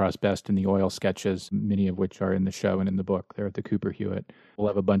comes across best in the oil sketches, many of which are in the show and in the book. They're at the Cooper Hewitt. We'll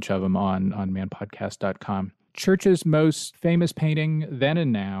have a bunch of them on manpodcast.com. Church's most famous painting then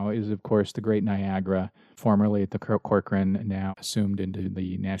and now is, of course, the Great Niagara, formerly at the Corcoran, now assumed into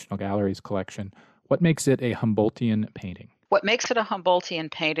the National Gallery's collection. What makes it a Humboldtian painting? What makes it a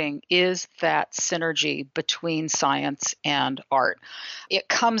Humboldtian painting is that synergy between science and art. It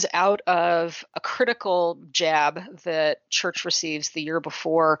comes out of a critical jab that Church receives the year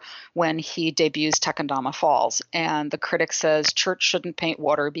before when he debuts Tequendama Falls. And the critic says Church shouldn't paint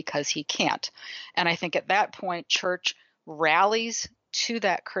water because he can't. And I think at that point, Church rallies to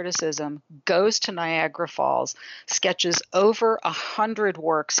that criticism, goes to Niagara Falls, sketches over 100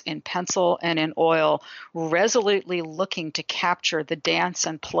 works in pencil and in oil, resolutely looking to capture the dance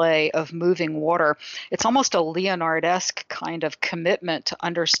and play of moving water. It's almost a Leonard-esque kind of commitment to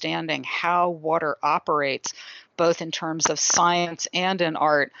understanding how water operates, both in terms of science and in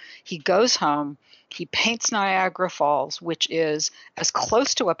art. He goes home. He paints Niagara Falls, which is as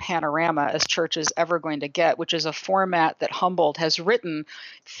close to a panorama as Church is ever going to get, which is a format that Humboldt has written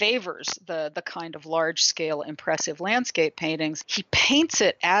favors the kind of large-scale impressive landscape paintings. He paints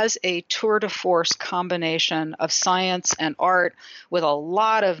it as a tour de force combination of science and art with a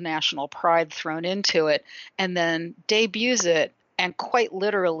lot of national pride thrown into it, and then debuts it and quite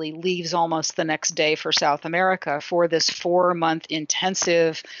literally leaves almost the next day for South America for this 4-month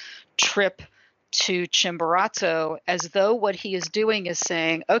intensive trip to Chimborazo, as though what he is doing is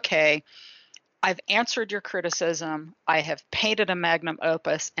saying, okay, I've answered your criticism, I have painted a magnum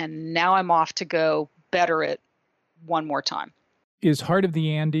opus, and now I'm off to go better it one more time. Is Heart of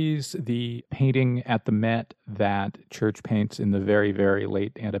the Andes the painting at the Met that Church paints in the very, very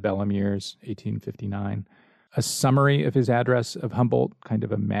late antebellum years, 1859, a summary of his address of Humboldt, kind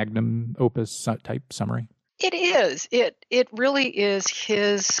of a magnum opus type summary? It is. It really is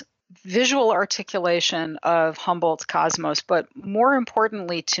his visual articulation of Humboldt's cosmos, but more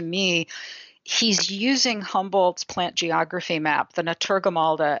importantly to me, he's using Humboldt's plant geography map, the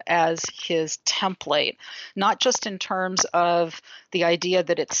Naturgemalde, as his template, not just in terms of the idea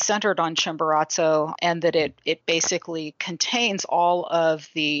that it's centered on Chimborazo and that it basically contains all of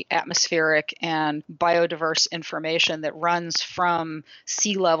the atmospheric and biodiverse information that runs from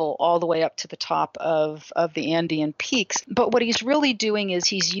sea level all the way up to the top of the Andean peaks. But what he's really doing is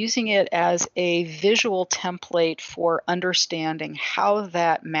he's using it as a visual template for understanding how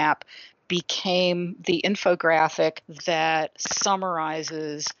that map became the infographic that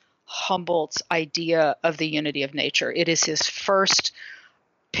summarizes Humboldt's idea of the unity of nature. It is his first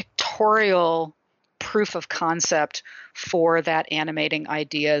pictorial proof of concept for that animating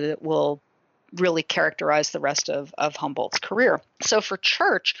idea that will really characterize the rest of Humboldt's career. So for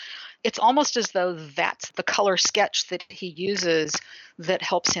Church, it's almost as though that's the color sketch that he uses that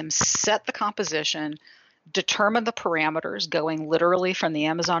helps him set the composition, determine the parameters going literally from the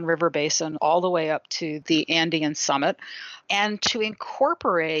Amazon River Basin all the way up to the Andean summit, and to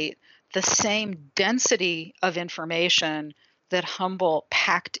incorporate the same density of information that Humboldt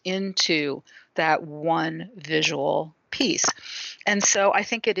packed into that one visual piece. And so I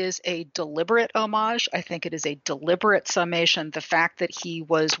think it is a deliberate homage. I think it is a deliberate summation. The fact that he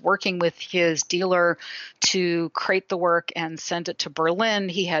was working with his dealer to crate the work and send it to Berlin.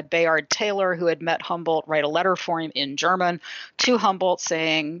 He had Bayard Taylor, who had met Humboldt, write a letter for him in German to Humboldt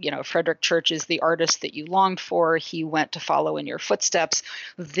saying, Frederick Church is the artist that you longed for. He went to follow in your footsteps.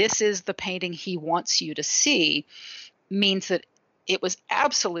 This is the painting he wants you to see, means that it was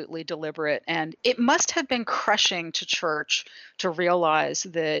absolutely deliberate, and it must have been crushing to Church to realize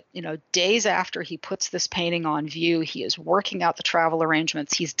that, days after he puts this painting on view, he is working out the travel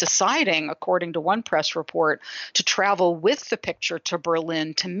arrangements. He's deciding, according to one press report, to travel with the picture to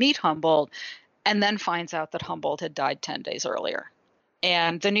Berlin to meet Humboldt, and then finds out that Humboldt had died 10 days earlier.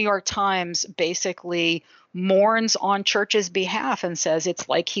 And the New York Times basically mourns on Church's behalf and says it's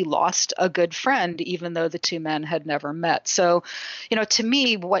like he lost a good friend, even though the two men had never met. So, to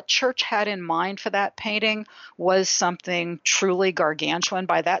me, what Church had in mind for that painting was something truly gargantuan.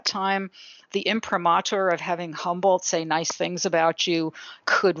 By that time, the imprimatur of having Humboldt say nice things about you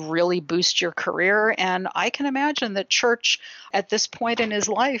could really boost your career. And I can imagine that Church, at this point in his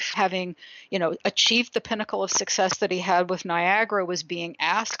life, having, achieved the pinnacle of success that he had with Niagara, was being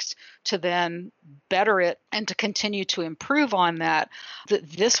asked to then better it and to continue to improve on that.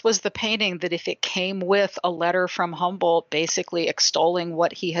 That this was the painting that, if it came with a letter from Humboldt basically extolling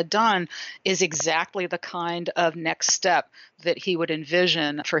what he had done, is exactly the kind of next step that he would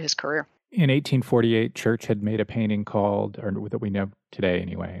envision for his career. In 1848, Church had made a painting called, or that we know today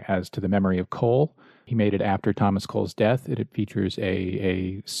anyway, as To the Memory of Cole. He made it after Thomas Cole's death. It features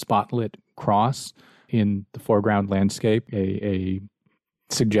a spotlit cross in the foreground landscape, a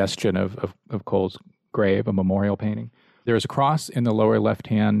suggestion of Cole's grave, a memorial painting. There is a cross in the lower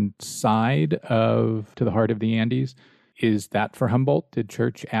left-hand side of To the Heart of the Andes. Is that for Humboldt? Did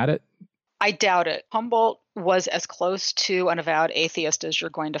Church add it? I doubt it. Humboldt was as close to an avowed atheist as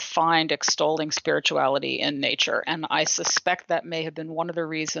you're going to find extolling spirituality in nature. And I suspect that may have been one of the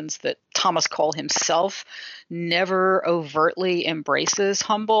reasons that Thomas Cole himself never overtly embraces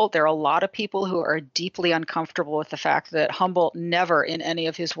Humboldt. There are a lot of people who are deeply uncomfortable with the fact that Humboldt never in any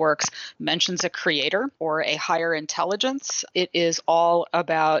of his works mentions a creator or a higher intelligence. It is all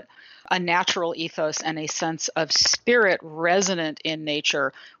about a natural ethos and a sense of spirit resonant in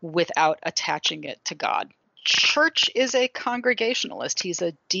nature without attaching it to God. Church is a Congregationalist. He's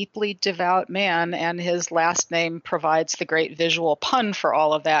a deeply devout man, and his last name provides the great visual pun for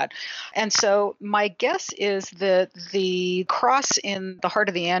all of that. And so my guess is that the cross in the Heart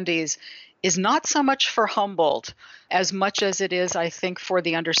of the Andes is not so much for Humboldt as much as it is, I think, for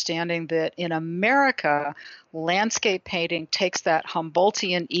the understanding that in America, landscape painting takes that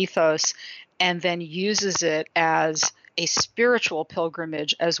Humboldtian ethos and then uses it as a spiritual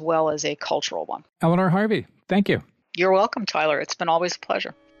pilgrimage as well as a cultural one. Eleanor Harvey, thank you. You're welcome, Tyler. It's been always a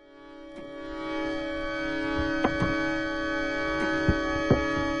pleasure.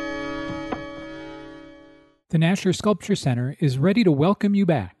 The Nasher Sculpture Center is ready to welcome you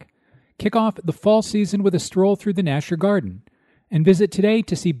back. Kick off the fall season with a stroll through the Nasher Garden and visit today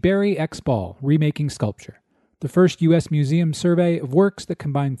to see Barry X. Ball remaking sculpture, the first U.S. museum survey of works that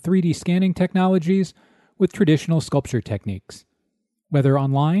combine 3D scanning technologies with traditional sculpture techniques. Whether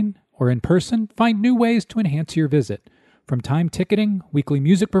online or in person, find new ways to enhance your visit, from time ticketing, weekly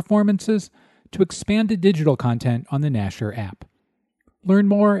music performances, to expanded digital content on the Nasher app. Learn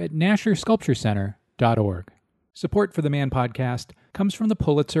more at NasherSculptureCenter.org. Support for the Man Podcast comes from the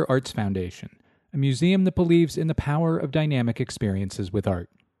Pulitzer Arts Foundation, a museum that believes in the power of dynamic experiences with art.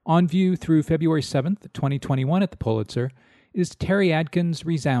 On view through February 7th, 2021 at the Pulitzer is Terry Adkins'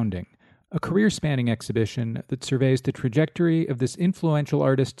 Resounding, a career-spanning exhibition that surveys the trajectory of this influential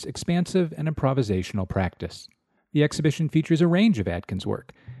artist's expansive and improvisational practice. The exhibition features a range of Adkins'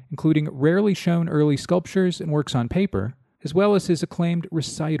 work, including rarely shown early sculptures and works on paper, as well as his acclaimed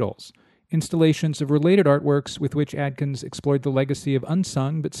recitals, installations of related artworks with which Adkins explored the legacy of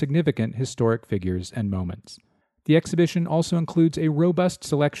unsung but significant historic figures and moments. The exhibition also includes a robust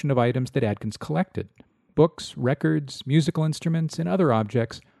selection of items that Adkins collected: books, records, musical instruments, and other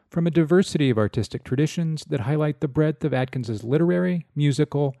objects from a diversity of artistic traditions that highlight the breadth of Adkins's literary,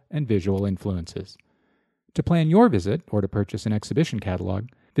 musical, and visual influences. To plan your visit or to purchase an exhibition catalog,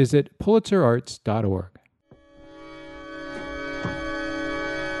 visit pulitzerarts.org.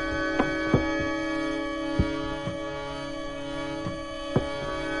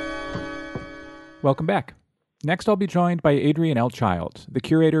 Welcome back. Next, I'll be joined by Adrienne L. Childs, the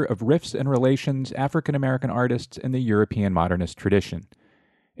curator of Riffs and Relations, African American Artists in the European Modernist Tradition.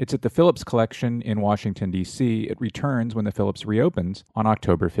 It's at the Phillips Collection in Washington, D.C. It returns when the Phillips reopens on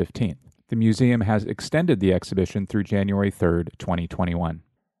October 15th. The museum has extended the exhibition through January 3, 2021.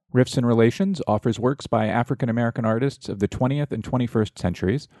 Riffs and Relations offers works by African American artists of the 20th and 21st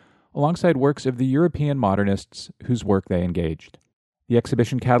centuries, alongside works of the European modernists whose work they engaged. The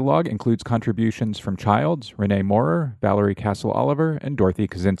exhibition catalog includes contributions from Childs, Renee Morer, Valerie Castle-Oliver, and Dorothy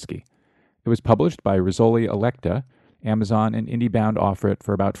Kaczynski. It was published by Rizzoli Electa. Amazon and IndieBound offer it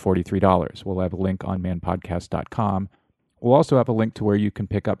for about $43. We'll have a link on manpodcast.com. We'll also have a link to where you can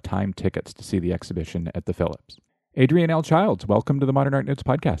pick up timed tickets to see the exhibition at the Phillips. Adrienne L. Childs, welcome to the Modern Art Notes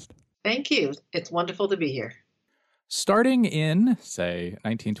podcast. Thank you. It's wonderful to be here. Starting in, say,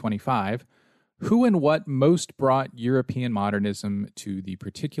 1925, who and what most brought European modernism to the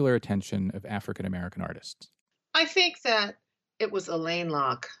particular attention of African American artists? I think that it was Alain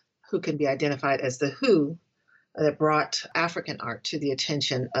Locke, who can be identified as the Who, that brought African art to the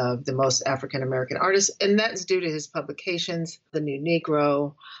attention of the most African American artists. And that's due to his publications, The New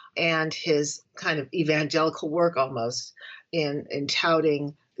Negro, and his kind of evangelical work almost in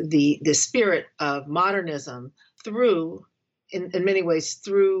touting the spirit of modernism through, in many ways,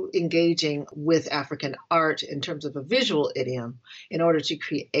 through engaging with African art in terms of a visual idiom in order to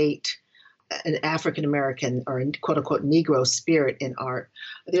create an African American or quote unquote Negro spirit in art.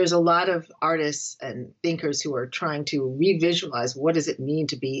 There's a lot of artists and thinkers who are trying to revisualize what does it mean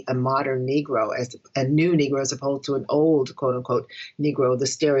to be a modern Negro, as a new Negro, as opposed to an old quote unquote Negro, the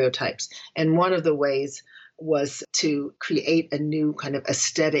stereotypes. And one of the ways was to create a new kind of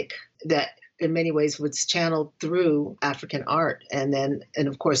aesthetic that in many ways was channeled through African art. And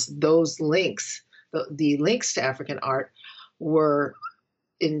of course, those links, the links to African art were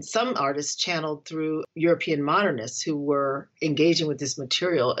in some artists channeled through European modernists who were engaging with this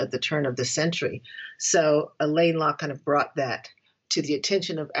material at the turn of the century. So Alain Locke kind of brought that to the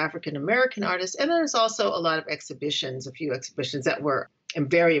attention of African American artists. And there's also a lot of exhibitions, a few exhibitions that were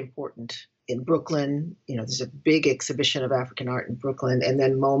very important in Brooklyn. There's a big exhibition of African art in Brooklyn, and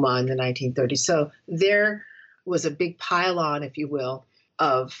then MoMA in the 1930s. So there was a big pile-on, if you will,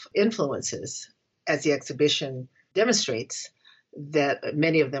 of influences, as the exhibition demonstrates, that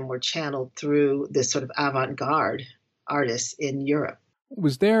many of them were channeled through this sort of avant-garde artists in Europe.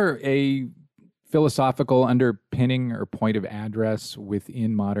 Was there a philosophical underpinning or point of address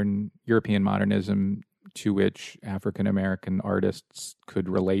within modern European modernism to which African American artists could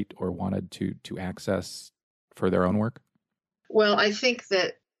relate or wanted to access for their own work? Well, I think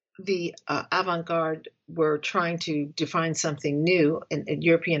that the avant-garde were trying to define something new in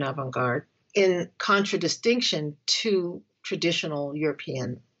European avant-garde in contradistinction to traditional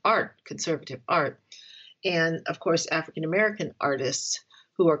European art, conservative art. And of course, African American artists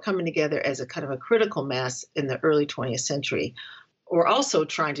who are coming together as a kind of a critical mass in the early 20th century were also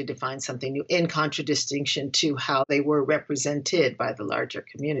trying to define something new in contradistinction to how they were represented by the larger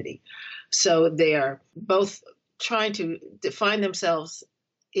community. So they are both trying to define themselves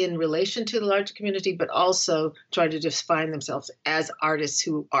in relation to the larger community, but also trying to define themselves as artists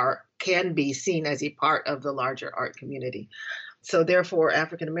who can be seen as a part of the larger art community. So therefore,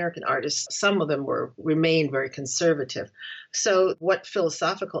 African American artists, some of them remained very conservative. So what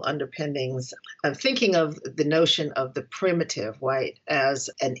philosophical underpinnings of thinking of the notion of the primitive white as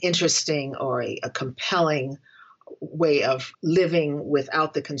an interesting or a compelling way of living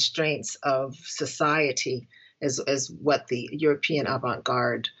without the constraints of society as what the European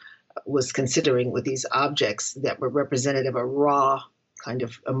avant-garde was considering with these objects that were representative of a raw kind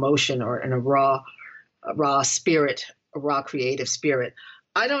of emotion or in a raw spirit, a raw creative spirit.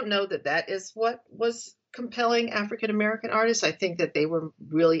 I don't know that is what was compelling African American artists. I think that they were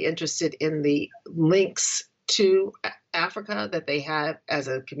really interested in the links to Africa that they had as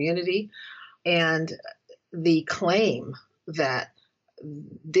a community and the claim that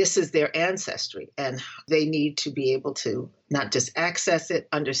this is their ancestry and they need to be able to not just access it,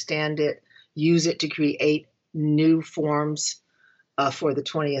 understand it, use it to create new forms for the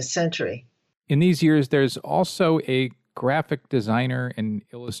 20th century. In these years, there's also a graphic designer and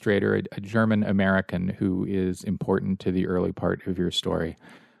illustrator, a German American, who is important to the early part of your story.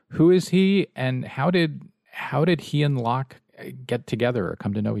 Who is he, and how did he and Locke get together or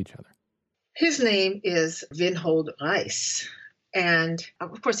come to know each other? His name is Winold Reiss. And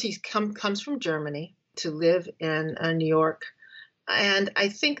of course, he comes from Germany to live in New York. And I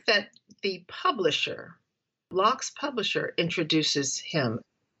think that the publisher, Locke's publisher, introduces him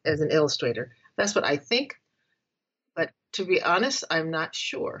as an illustrator. That's what I think. But to be honest, I'm not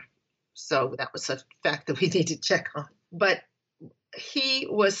sure. So that was a fact that we need to check on. But he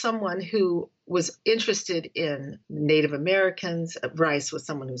was someone who was interested in Native Americans. Rice was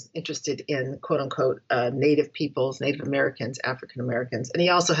someone who was interested in, quote unquote, Native peoples, Native Americans, African Americans. And he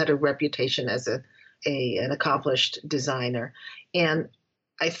also had a reputation as an accomplished designer. And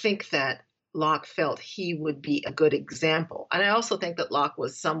I think that Locke felt he would be a good example. And I also think that Locke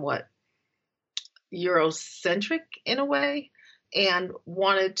was somewhat Eurocentric in a way and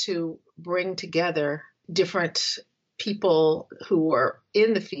wanted to bring together different people who were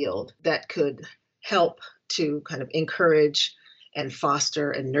in the field that could help to kind of encourage and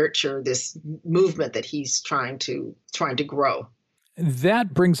foster and nurture this movement that he's trying to grow.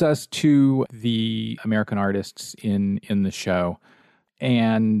 That brings us to the American artists in the show.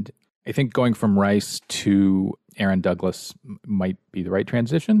 And I think going from Rice to Aaron Douglas might be the right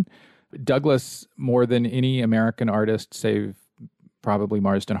transition. Douglas, more than any American artist, save probably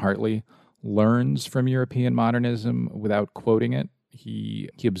Marsden Hartley, learns from European modernism without quoting it. He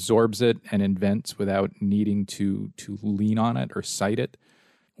absorbs it and invents without needing to lean on it or cite it.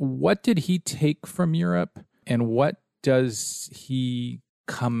 What did he take from Europe, and what does he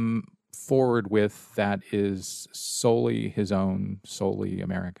come forward with that is solely his own, solely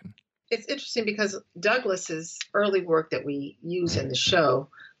American? It's interesting because Douglas's early work that we use in the show,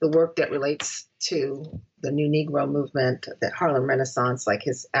 the work that relates to the New Negro movement, the Harlem Renaissance, like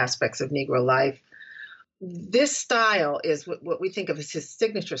his aspects of Negro life, this style is what we think of as his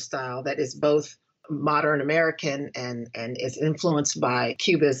signature style that is both modern American and is influenced by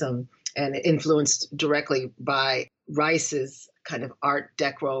Cubism and influenced directly by Rice's kind of Art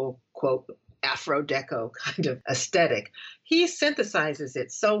Deco, quote, Afro-Deco kind of aesthetic. He synthesizes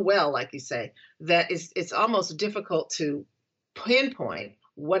it so well, like you say, that it's almost difficult to pinpoint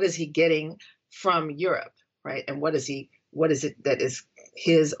what is he getting from Europe, right? And what is it that is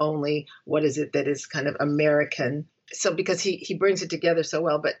his only, what is it that is kind of American? So because he brings it together so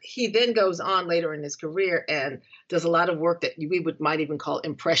well, but he then goes on later in his career and does a lot of work that we might even call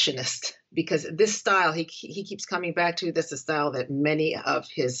impressionist, because this style he keeps coming back to. This is a style that many of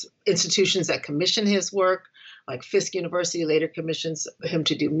his institutions that commission his work, like Fisk University, later commissions him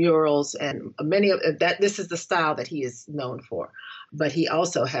to do murals, and many of that. This is the style that he is known for. But he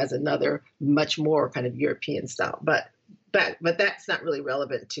also has another much more kind of European style. But that's not really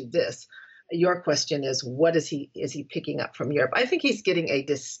relevant to this. Your question is, what is he picking up from Europe? I think he's getting a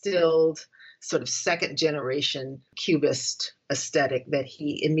distilled sort of second generation Cubist aesthetic that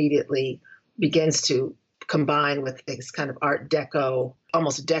he immediately begins to combine with his kind of Art Deco,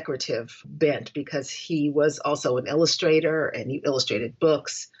 almost decorative bent, because he was also an illustrator and he illustrated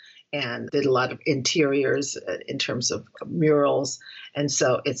books and did a lot of interiors in terms of murals. And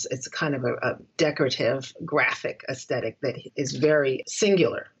so it's kind of a decorative graphic aesthetic that is very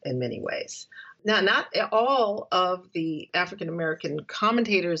singular in many ways. Now, not all of the African-American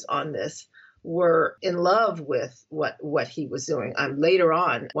commentators on this were in love with what he was doing. Later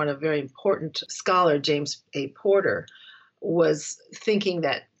on, one of very important scholar, James A. Porter, was thinking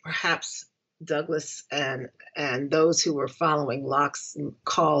that perhaps Douglas and those who were following Locke's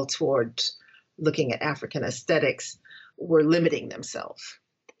call toward looking at African aesthetics were limiting themselves.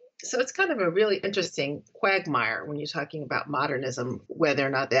 So it's kind of a really interesting quagmire when you're talking about modernism, whether or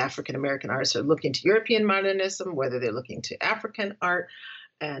not the African-American artists are looking to European modernism, whether they're looking to African art,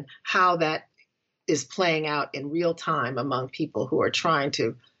 and how that is playing out in real time among people who are trying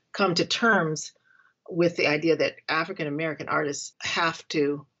to come to terms with the idea that African-American artists have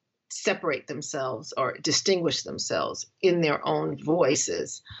to separate themselves or distinguish themselves in their own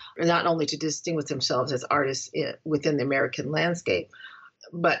voices, not only to distinguish themselves as artists within the American landscape,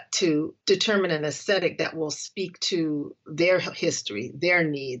 but to determine an aesthetic that will speak to their history, their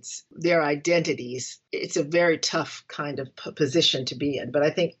needs, their identities. It's a very tough kind of position to be in. But I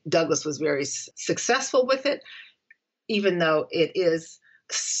think Douglas was very successful with it, even though it is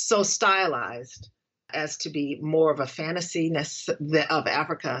so stylized as to be more of a fantasy-ness of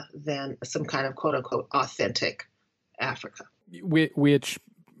Africa than some kind of quote-unquote authentic Africa. Which,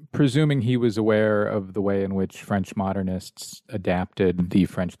 presuming he was aware of the way in which French modernists adapted the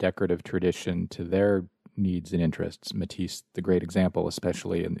French decorative tradition to their needs and interests, Matisse, the great example,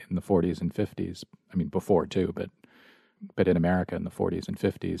 especially in the 40s and 50s. I mean, before too, but in America in the 40s and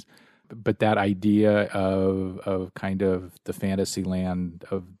 50s. But that idea of kind of the fantasy land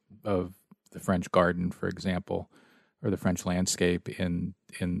of the French garden, for example, or the French landscape in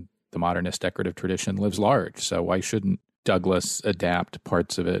the modernist decorative tradition lives large. So why shouldn't Douglas adapt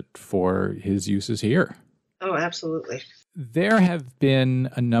parts of it for his uses here? Oh, absolutely. There have been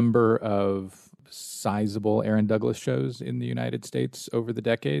a number of sizable Aaron Douglas shows in the United States over the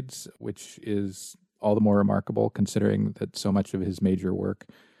decades, which is all the more remarkable considering that so much of his major work,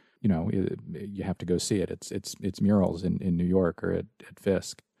 you have to go see it. It's murals in New York or at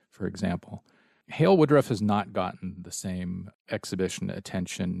Fisk, for example. Hale Woodruff has not gotten the same exhibition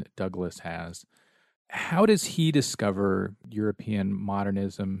attention Douglas has. How does he discover European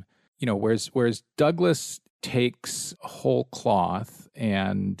modernism? Whereas Douglas takes whole cloth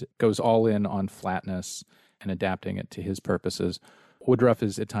and goes all in on flatness and adapting it to his purposes, Woodruff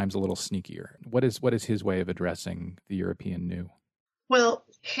is at times a little sneakier. What is his way of addressing the European new? Well,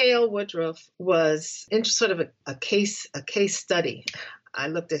 Hale Woodruff was sort of a case study. I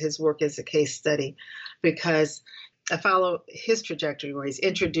looked at his work as a case study because I follow his trajectory where he's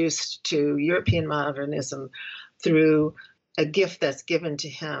introduced to European modernism through a gift that's given to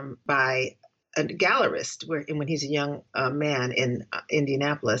him by a gallerist when he's a young man in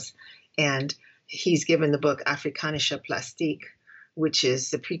Indianapolis. And he's given the book Afrikanische Plastik, which is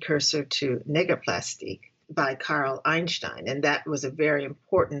the precursor to Negerplastik by Karl Einstein. And that was a very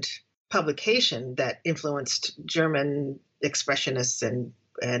important publication that influenced German expressionists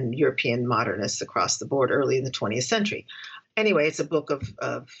and European modernists across the board early in the 20th century. Anyway, it's a book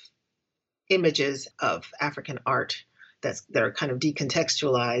of images of African art that are kind of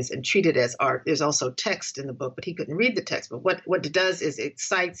decontextualized and treated as art. There's also text in the book, but he couldn't read the text. But what it does is it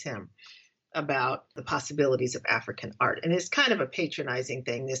excites him about the possibilities of African art. And it's kind of a patronizing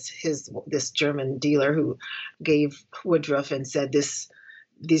thing. This German dealer who gave Woodruff and said,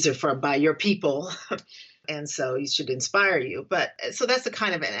 these are by your people. And so you should inspire you. But so that's the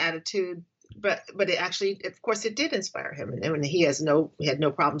kind of an attitude. But it actually, of course, it did inspire him. And he had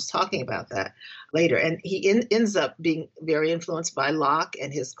no problems talking about that later. And he ends up being very influenced by Locke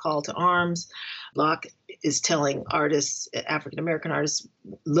and his call to arms. Locke is telling artists, African-American artists,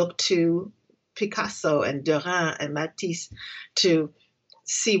 look to Picasso and Derain and Matisse to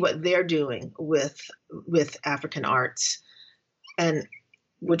see what they're doing with African arts. And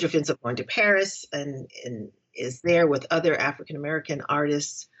Woodruff ends up going to Paris and is there with other African-American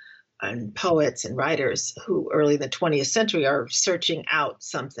artists and poets and writers who early in the 20th century are searching out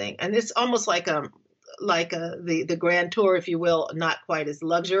something. And it's almost like the Grand Tour, if you will, not quite as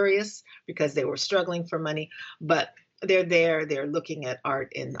luxurious because they were struggling for money, but they're looking at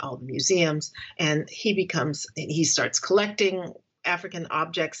art in all the museums, and he starts collecting African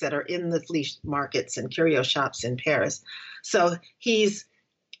objects that are in the flea markets and curio shops in Paris. So he's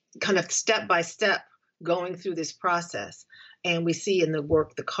kind of step by step going through this process. And we see in the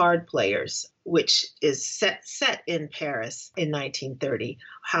work The Card Players, which is set in Paris in 1930,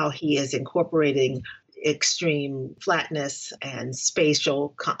 how he is incorporating extreme flatness and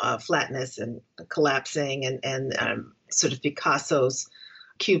spatial flatness and collapsing and sort of Picasso's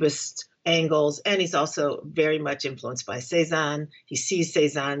Cubist angles. And he's also very much influenced by Cézanne. He sees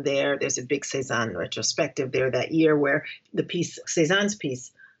Cézanne there. There's a big Cézanne retrospective there that year where Cézanne's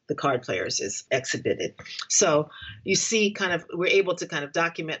piece, The Card Players, is exhibited. So you see we're able to kind of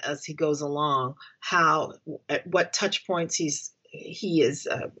document as he goes along at what touch points he is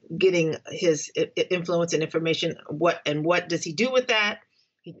getting his influence and information. What does he do with that?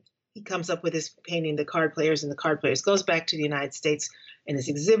 He comes up with his painting, The Card Players, and The Card Players goes back to the United States and is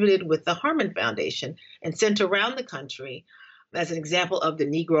exhibited with the Harmon Foundation and sent around the country as an example of the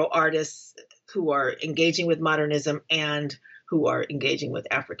Negro artists who are engaging with modernism and who are engaging with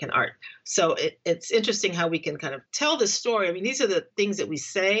African art. So it's interesting how we can kind of tell the story. I mean, these are the things that we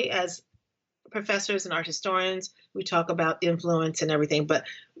say as professors and art historians. We talk about influence and everything, but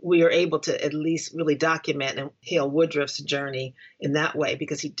we are able to at least really document Hale Woodruff's journey in that way,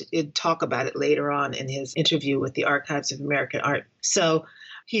 because he did talk about it later on in his interview with the Archives of American Art. So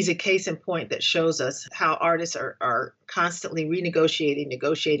he's a case in point that shows us how artists are constantly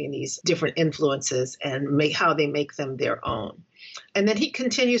negotiating these different influences and how they make them their own. And then he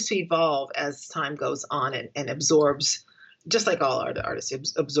continues to evolve as time goes on and absorbs, just like all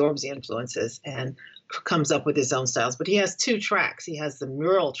artists, absorbs the influences and comes up with his own styles. But he has two tracks. He has the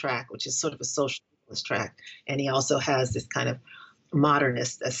mural track, which is sort of a socialist track, and he also has this kind of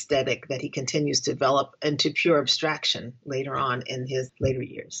modernist aesthetic that he continues to develop into pure abstraction later on in his later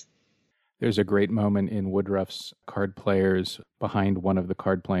years. There's a great moment in Woodruff's Card Players. Behind one of the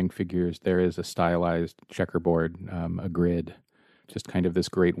card-playing figures, there is a stylized checkerboard, a grid, just kind of this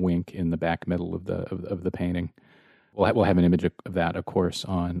great wink in the back middle of the painting. We'll have an image of that, of course,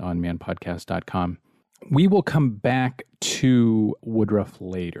 on manpodcast.com. We will come back to Woodruff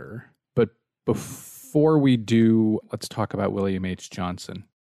later, but before we do, let's talk about William H. Johnson.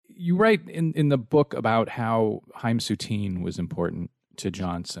 You write in the book about how Haim Soutine was important to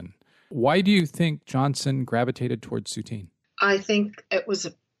Johnson. Why do you think Johnson gravitated towards Soutine? I think it was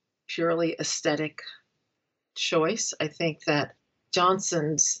a purely aesthetic choice. I think that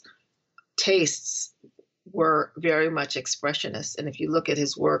Johnson's tastes were very much expressionist. And if you look at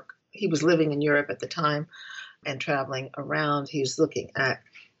his work, he was living in Europe at the time and traveling around. He was looking at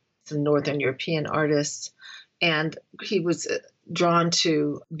some Northern European artists, and he was drawn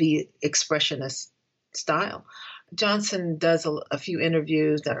to the expressionist style. Johnson does a few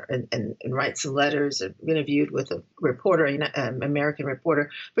interviews and writes some letters, interviewed with a reporter, an American reporter,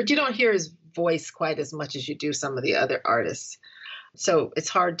 but you don't hear his voice quite as much as you do some of the other artists. So it's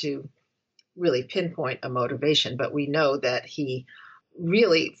hard to really pinpoint a motivation, but we know that he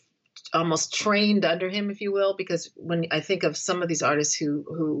really almost trained under him, if you will, because when I think of some of these artists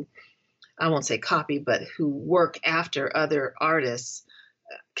who I won't say copy, but who work after other artists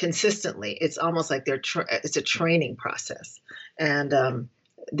consistently, it's almost like it's a training process. And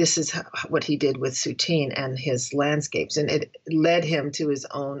this is what he did with Soutine and his landscapes, and it led him to his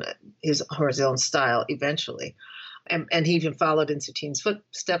own style eventually. And he even followed in Soutine's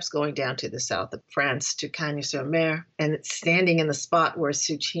footsteps, going down to the south of France to Cagnes-sur-Mer, and standing in the spot where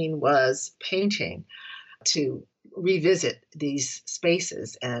Soutine was painting to revisit these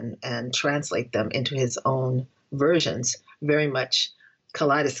spaces and translate them into his own versions, very much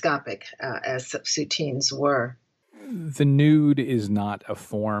kaleidoscopic as Soutine's were. The nude is not a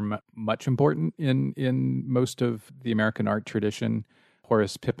form much important in most of the American art tradition.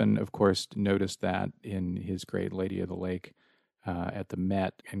 Horace Pippin, of course, noticed that in his great Lady of the Lake at the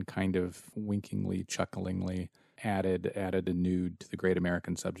Met, and kind of winkingly, chucklingly added a nude to the great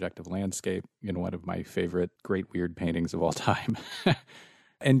American subject of landscape in one of my favorite great weird paintings of all time.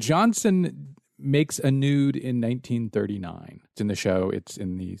 And Johnson makes a nude in 1939. It's in the show. It's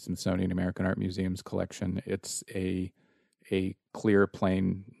in the Smithsonian American Art Museum's collection. It's a clear,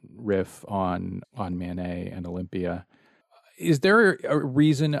 plain riff on Manet and Olympia. Is there a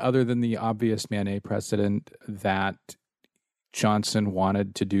reason other than the obvious Manet precedent that Johnson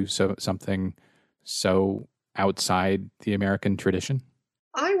wanted to do something so outside the American tradition?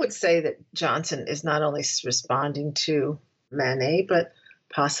 I would say that Johnson is not only responding to Manet, but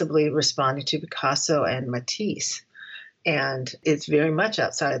possibly responding to Picasso and Matisse. And it's very much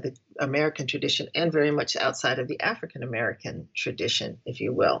outside of the American tradition and very much outside of the African American tradition, if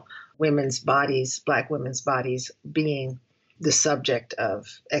you will. Women's bodies, Black women's bodies being the subject of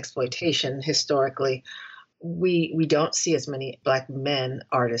exploitation historically. We don't see as many Black men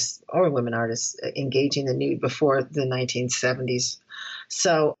artists or women artists engaging the nude before the 1970s.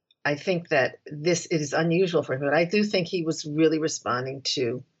 So I think that it is unusual for him, but I do think he was really responding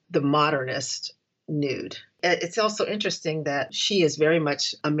to the modernist nude. It's also interesting that she is very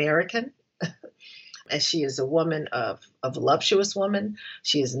much American, as she is a woman of voluptuous woman.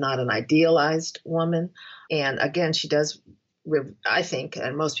 She is not an idealized woman. And again, she does, I think,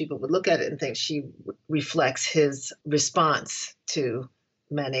 and most people would look at it and think she reflects his response to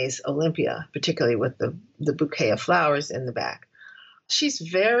Manet's Olympia, particularly with the bouquet of flowers in the back. She's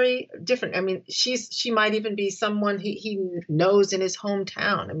very different. I mean, she might even be someone he knows in his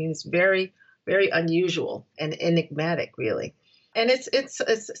hometown. I mean, it's very, very unusual and enigmatic, really. And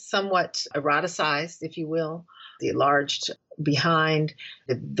it's somewhat eroticized, if you will. The enlarged behind,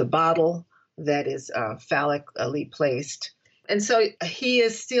 the bottle that is phallically placed. And so he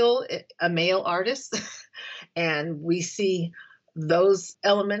is still a male artist, and we see those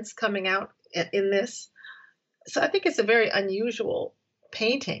elements coming out in this. So I think it's a very unusual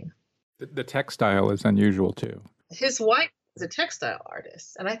painting. The textile is unusual, too. His wife was a textile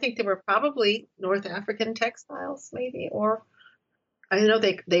artist, and I think they were probably North African textiles, maybe, or I know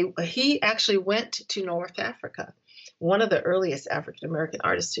he actually went to North Africa. One of the earliest African-American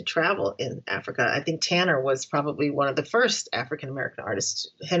artists to travel in Africa. I think Tanner was probably one of the first African-American artists,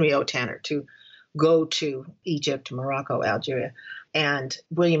 Henry O. Tanner, to go to Egypt, Morocco, Algeria. And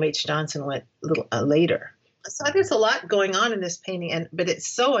William H. Johnson went a little later. So there's a lot going on in this painting, but it's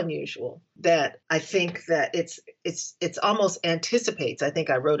so unusual that I think that it's almost anticipates, I think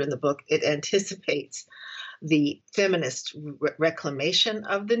I wrote in the book, it anticipates the feminist reclamation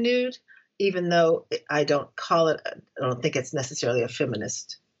of the nude, even though I don't think it's necessarily a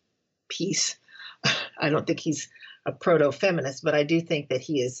feminist piece. I don't think he's a proto-feminist, but I do think that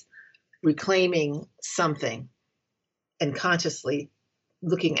he is reclaiming something and consciously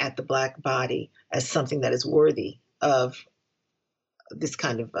looking at the Black body as something that is worthy of this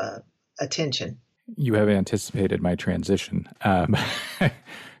kind of attention. You have anticipated my transition,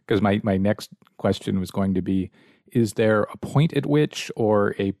 because my next question was going to be, is there a point at which,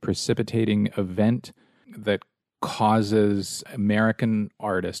 or a precipitating event that causes American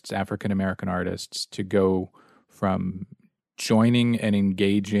artists, African-American artists, to go from joining and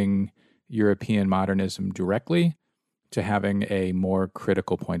engaging European modernism directly to having a more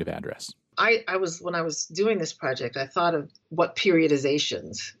critical point of address? When I was doing this project, I thought of what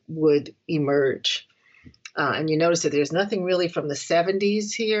periodizations would emerge. And you notice that there's nothing really from the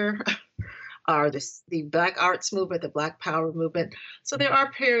 70s here, or the Black Arts movement, the Black Power movement. So there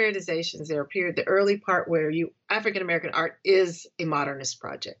are periodizations. The early part where African American art is a modernist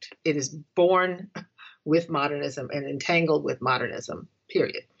project. It is born with modernism and entangled with modernism,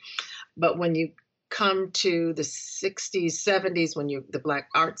 period. But when you come to the 60s, 70s, when the Black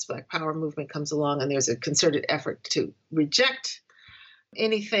Arts, Black Power movement comes along, and there's a concerted effort to reject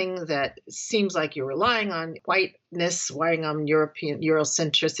anything that seems like you're relying on whiteness, relying on European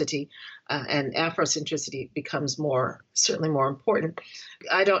Eurocentricity, and Afrocentricity becomes certainly more important.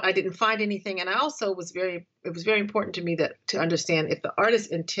 I didn't find anything, and I also it was very important to me to understand if the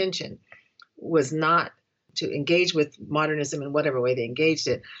artist's intention was not to engage with modernism in whatever way they engaged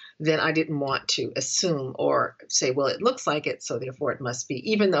it, then I didn't want to assume or say, well, it looks like it, so therefore it must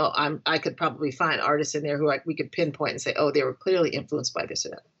be, even though I could probably find artists in there who we could pinpoint and say, oh, they were clearly influenced by this or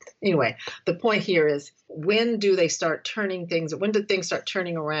that. Anyway, the point here is, when do they start turning things, or when did things start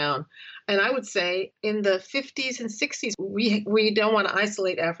turning around? And I would say in the 50s and 60s, we don't want to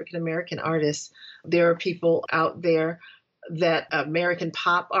isolate African-American artists. There are people out there that American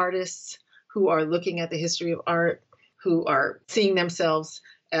pop artists who are looking at the history of art, who are seeing themselves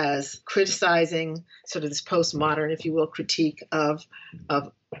as criticizing sort of this postmodern, if you will, critique of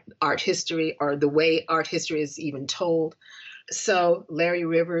art history, or the way art history is even told. So Larry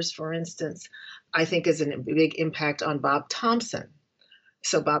Rivers, for instance, I think is a big impact on Bob Thompson.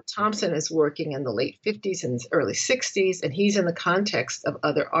 So Bob Thompson is working in the late 50s and early 60s, and he's in the context of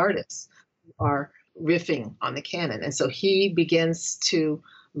other artists who are riffing on the canon. And so he begins to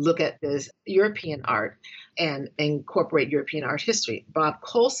look at this European art and incorporate European art history. Bob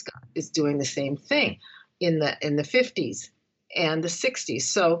Colescott is doing the same thing in the 50s and the 60s.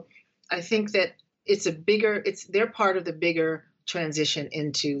 So I think that they're part of the bigger transition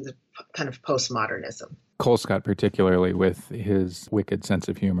into the kind of postmodernism. Colescott, particularly with his wicked sense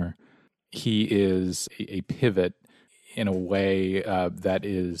of humor, he is a pivot in a way that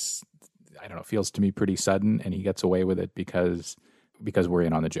is, I don't know, feels to me pretty sudden, and he gets away with it because we're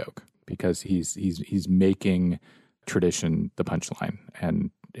in on the joke, because he's making tradition the punchline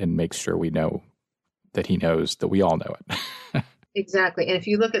and makes sure we know that he knows that we all know it. Exactly. And if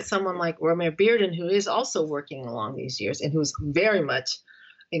you look at someone like Romare Bearden, who is also working along these years and who's very much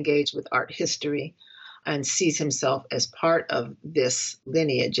engaged with art history and sees himself as part of this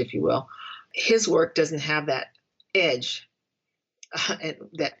lineage, if you will, his work doesn't have that edge. And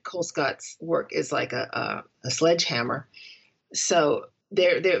that Colescott's work is like a sledgehammer. So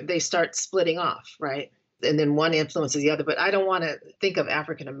they start splitting off, right? And then one influences the other. But I don't want to think of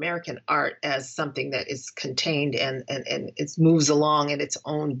African American art as something that is contained and it moves along in its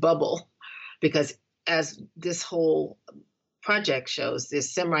own bubble, because as this whole project shows,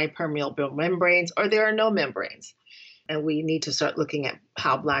 there's semi-permeable membranes, or there are no membranes. And we need to start looking at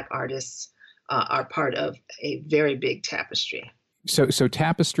how Black artists are part of a very big tapestry. So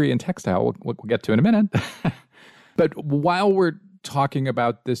tapestry and textile, we'll get to in a minute. But while we're talking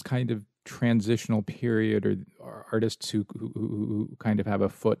about this kind of transitional period, or artists who kind of have a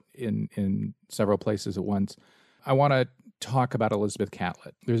foot in several places at once, I want to talk about Elizabeth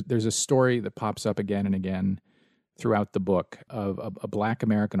Catlett. There's a story that pops up again and again throughout the book of a Black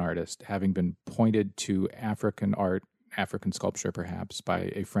American artist having been pointed to African art, African sculpture perhaps,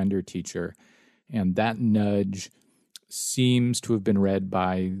 by a friend or teacher, and that nudge seems to have been read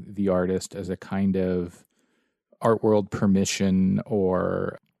by the artist as a kind of art world permission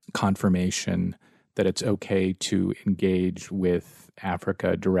or confirmation that it's okay to engage with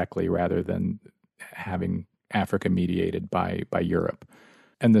Africa directly rather than having Africa mediated by Europe.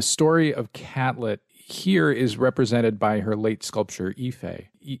 And the story of Catlett here is represented by her late sculpture, Ife.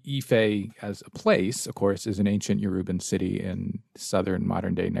 Ife, as a place, of course, is an ancient Yoruban city in southern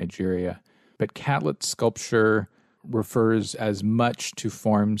modern-day Nigeria. But Catlett's sculpture refers as much to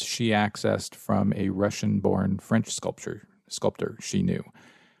forms she accessed from a Russian-born French sculptor she knew.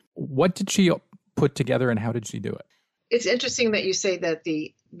 What did she put together, and how did she do it? It's interesting that you say that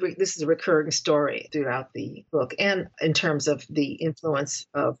this is a recurring story throughout the book, and in terms of the influence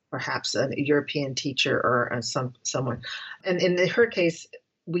of perhaps a European teacher or someone. And in her case,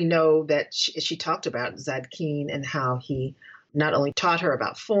 we know that she talked about Zadkine and how he not only taught her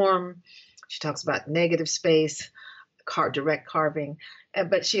about form, she talks about negative space, direct carving,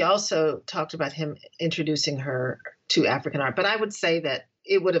 but she also talked about him introducing her to African art. But I would say that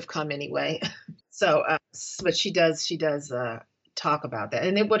it would have come anyway. So, but she does talk about that,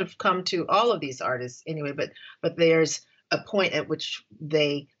 and it would have come to all of these artists anyway. But there's a point at which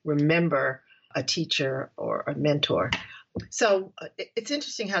they remember a teacher or a mentor. So it's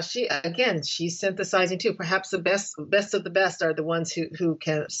interesting how she's synthesizing too. Perhaps the best of the best are the ones who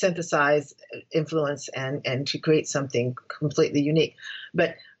can synthesize influence and to create something completely unique.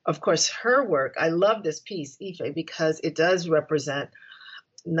 But of course, her work, I love this piece, Ife, because it does represent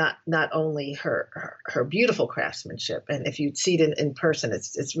not only her beautiful craftsmanship, and if you see it in person,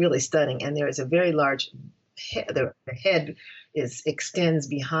 it's really stunning. And there is a very large head. The head extends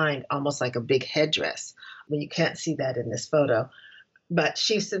behind, almost like a big headdress. I mean, you can't see that in this photo. But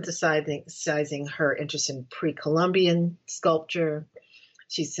she's synthesizing her interest in pre-Columbian sculpture.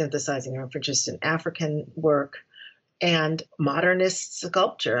 She's synthesizing her interest in African work and modernist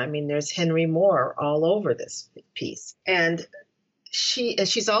sculpture. I mean, there's Henry Moore all over this piece. And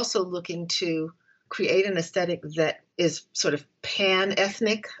she's also looking to create an aesthetic that is sort of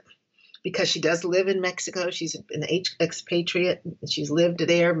pan-ethnic, because she does live in Mexico. She's an expatriate. She's lived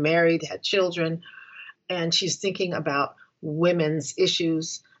there, married, had children, and she's thinking about women's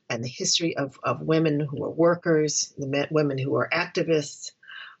issues and the history of women who are workers, the women who are activists,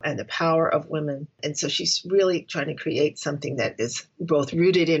 and the power of women. And so she's really trying to create something that is both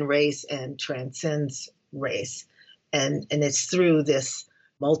rooted in race and transcends race. And it's through this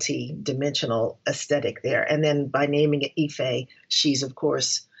multi-dimensional aesthetic there. And then by naming it Ife, she's, of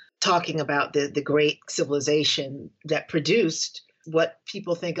course, talking about the great civilization that produced what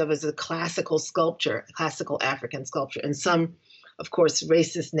people think of as a classical sculpture, classical African sculpture. And some, of course,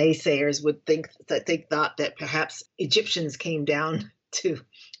 racist naysayers would think that they thought that perhaps Egyptians came down to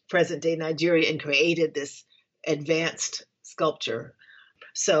present-day Nigeria and created this advanced sculpture.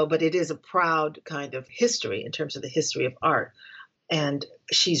 So, but it is a proud kind of history in terms of the history of art. And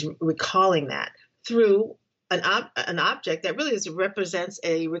she's recalling that through an object that really represents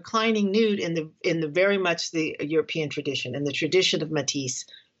a reclining nude in the very much the European tradition, and the tradition of Matisse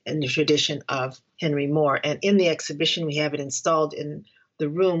and the tradition of Henry Moore. And in the exhibition, we have it installed in the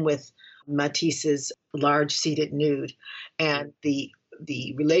room with Matisse's large seated nude. And the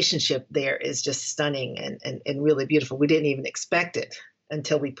relationship there is just stunning and really beautiful. We didn't even expect it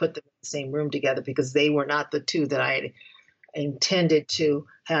until we put them in the same room together, because they were not the two that I had intended to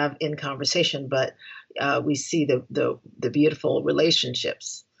have in conversation, but we see the beautiful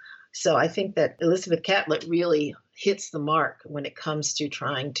relationships. So I think that Elizabeth Catlett really hits the mark when it comes to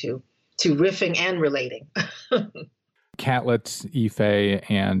trying to riffing and relating. Catlett's, Ife,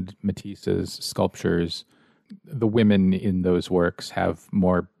 and Matisse's sculptures, the women in those works have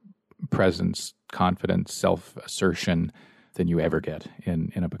more presence, confidence, self-assertion than you ever get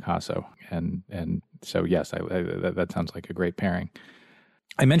in a Picasso. And so, yes, that sounds like a great pairing.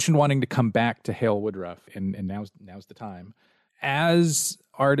 I mentioned wanting to come back to Hale Woodruff, and now's the time. As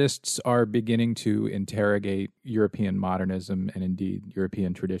artists are beginning to interrogate European modernism and indeed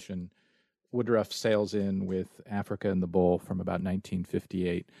European tradition, Woodruff sails in with Africa in the Bowl from about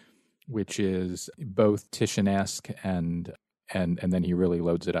 1958, which is both Titian-esque and then he really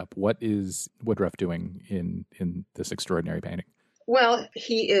loads it up. What is Woodruff doing in this extraordinary painting? Well,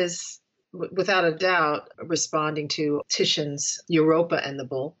 he is, without a doubt, responding to Titian's Europa and the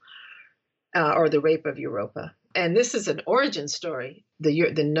Bull, or the Rape of Europa. And this is an origin story.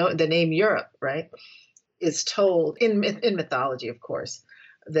 The name Europe, right, is told in mythology, of course,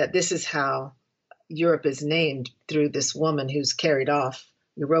 that this is how Europe is named, through this woman who's carried off,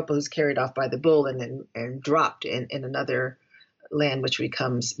 Europa, who's carried off by the bull and dropped in another land, which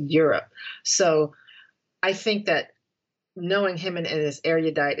becomes Europe. So I think that, knowing him and as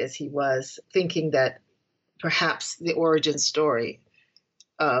erudite as he was, thinking that perhaps the origin story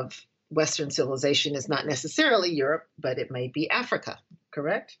of Western civilization is not necessarily Europe, but it may be Africa,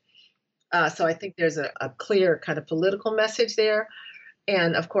 correct? So I think there's a clear kind of political message there.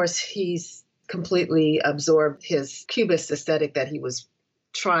 And of course, he's completely absorbed his Cubist aesthetic that he was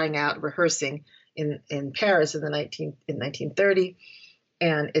trying out, rehearsing in Paris in 1930.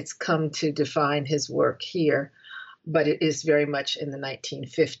 And it's come to define his work here. But it is very much in the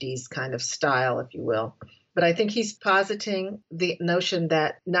 1950s kind of style, if you will. But I think he's positing the notion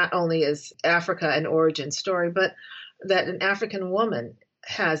that not only is Africa an origin story, but that an African woman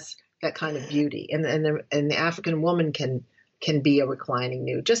has that kind of beauty, and the African woman can be a reclining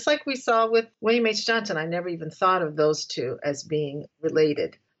nude, just like we saw with William H. Johnson. I never even thought of those two as being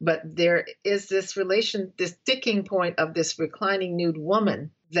related, but there is this relation, this sticking point of this reclining nude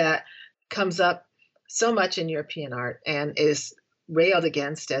woman that comes up so much in European art and is railed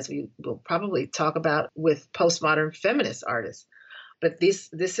against, as we will probably talk about, with postmodern feminist artists. But this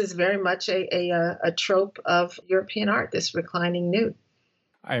is very much a trope of European art, this reclining nude.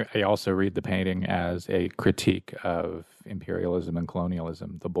 I also read the painting as a critique of imperialism and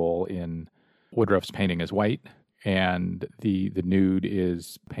colonialism. The bull in Woodruff's painting is white, and the nude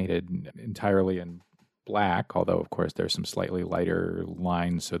is painted entirely in black, although, of course, there's some slightly lighter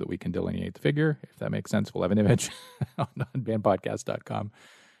lines so that we can delineate the figure, if that makes sense. We'll have an image on bandpodcast.com.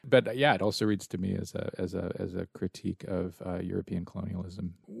 But yeah, it also reads to me as a critique of European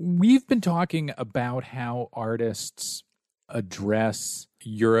colonialism. We've been talking about how artists address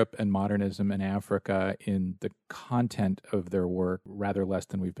Europe and modernism in Africa in the content of their work, rather less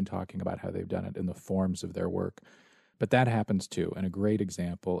than we've been talking about how they've done it in the forms of their work. But that happens too. And a great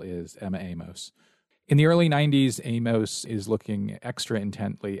example is Emma Amos. In the early 90s, Amos is looking extra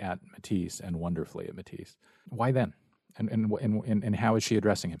intently at Matisse and wonderfully at Matisse. Why then? And how is she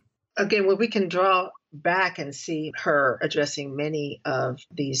addressing him? Again, well, we can draw back and see her addressing many of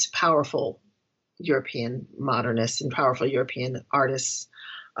these powerful European modernists and powerful European artists,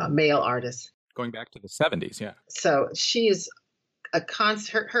 male artists. Going back to the 70s, yeah. So she is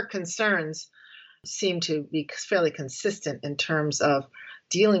her concerns seem to be fairly consistent in terms of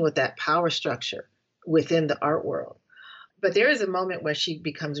dealing with that power structure within the art world. But there is a moment where she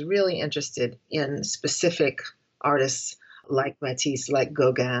becomes really interested in specific artists like Matisse, like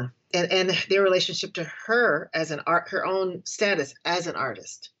Gauguin, and their relationship to her as her own status as an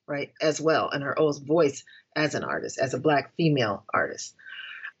artist, right, as well, and her own voice as an artist, as a Black female artist.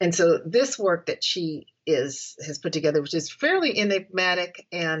 And so this work that she has put together, which is fairly enigmatic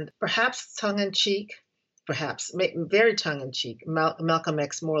and perhaps tongue-in-cheek, perhaps very tongue-in-cheek, Malcolm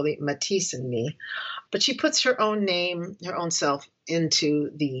X Morley, Matisse and Me, but she puts her own name, her own self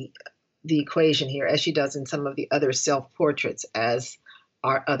into the equation here, as she does in some of the other self-portraits as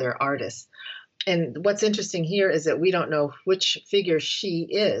other artists. And what's interesting here is that we don't know which figure she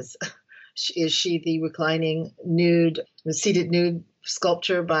is. Is she the reclining nude, the seated nude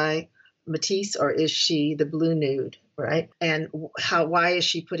sculpture by Matisse, or is she the blue nude, right? And why is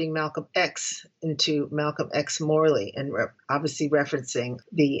she putting Malcolm X into Malcolm X Morley, and obviously referencing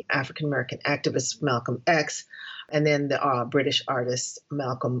the African-American activist Malcolm X, and then the British artist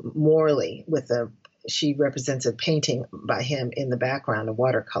Malcolm Morley she represents a painting by him in the background, a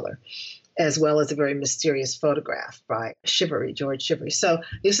watercolor, as well as a very mysterious photograph by George Shivery. So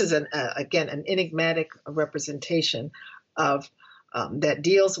this is again an enigmatic representation of that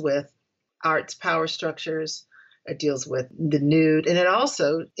deals with art's power structures. It deals with the nude, and it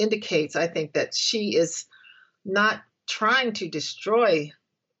also indicates, I think, that she is not trying to destroy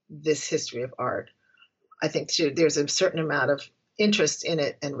this history of art. I think there's a certain amount of interest in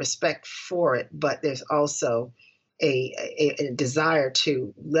it and respect for it, but there's also a desire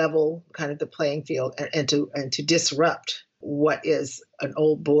to level kind of the playing field and to disrupt what is an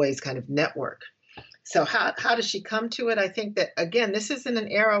old boys kind of network. So how does she come to it? I think that, again, this is in an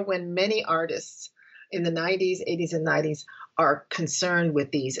era when many artists in the 90s, 80s, and 90s are concerned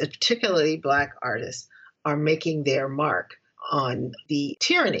with these, particularly Black artists, are making their mark on the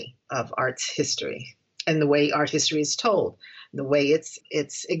tyranny of art's history and the way art history is told, the way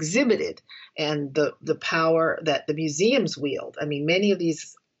it's exhibited, and the power that the museums wield. I mean, many of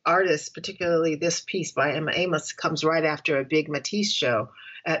these artists, particularly this piece by Emma Amos, comes right after a big Matisse show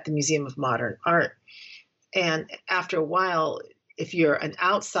at the Museum of Modern Art. And after a while, if you're an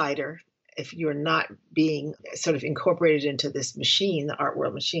outsider, if you're not being sort of incorporated into this machine, the art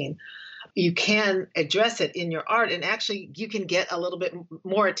world machine, you can address it in your art, and actually you can get a little bit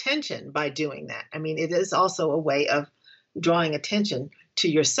more attention by doing that. I mean, it is also a way of drawing attention to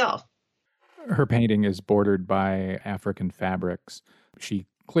yourself. Her painting is bordered by African fabrics. She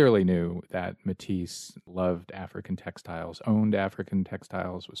clearly knew that Matisse loved African textiles, owned African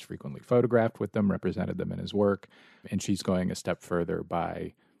textiles, was frequently photographed with them, represented them in his work, and she's going a step further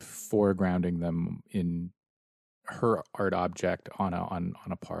by foregrounding them in her art object on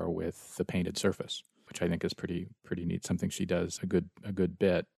a par with the painted surface, which I think is pretty neat. Something she does a good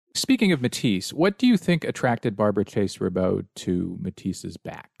bit. Speaking of Matisse, what do you think attracted Barbara Chase Ribaud to Matisse's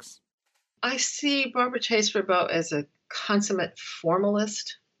backs? I see Barbara Chase Ribaud as a consummate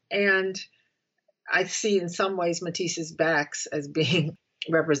formalist, and I see in some ways Matisse's backs as being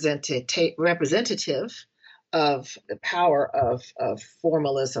representative of the power of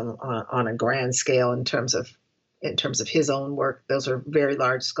formalism on a grand scale in terms of his own work. Those are very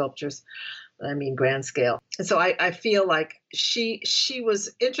large sculptures. I mean, grand scale. And so I feel like she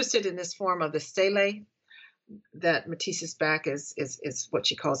was interested in this form of the stele, that Matisse's back is what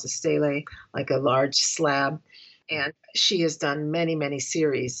she calls a stele, like a large slab. And she has done many, many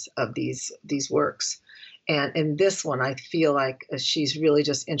series of these works. And in this one, I feel like she's really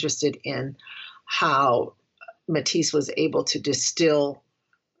just interested in how Matisse was able to distill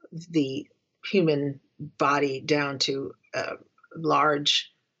the human body down to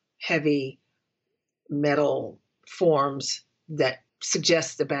large, heavy metal forms that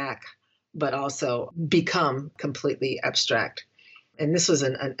suggest the back, but also become completely abstract. And this was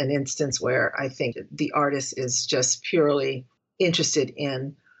an instance where I think the artist is just purely interested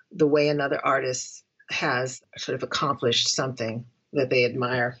in the way another artist has sort of accomplished something that they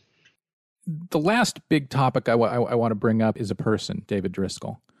admire. The last big topic I want to bring up is a person, David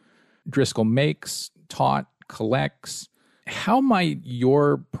Driscoll. Driscoll makes, taught, collects. How might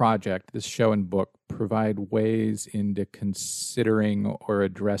your project, this show and book, provide ways into considering or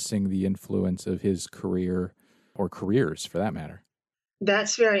addressing the influence of his career, or careers for that matter?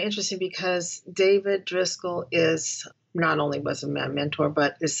 That's very interesting because David Driscoll is not only was a mentor,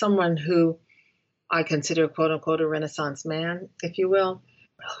 but is someone who I consider, quote unquote, a Renaissance man, if you will,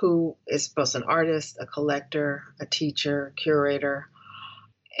 who is both an artist, a collector, a teacher, curator,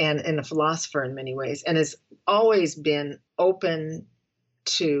 and a philosopher in many ways, and has always been open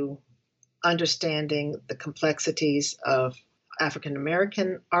to understanding the complexities of African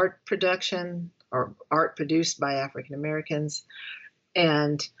American art production or art produced by African Americans,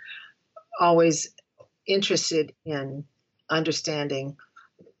 and always interested in understanding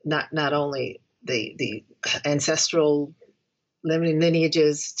not only the ancestral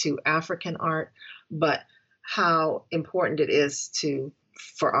lineages to African art, but how important it is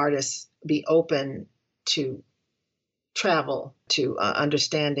for artists be open to travel, to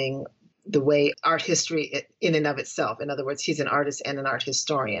understanding the way art history in and of itself. In other words, he's an artist and an art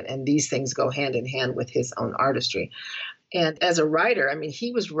historian, and these things go hand in hand with his own artistry. And as a writer, I mean,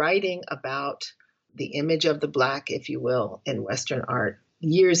 he was writing about the image of the Black, if you will, in Western art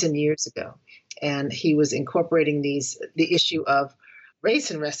years and years ago. And he was incorporating the issue of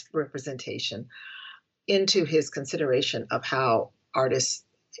race and representation into his consideration of how artists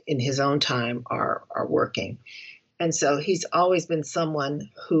in his own time are working. And so he's always been someone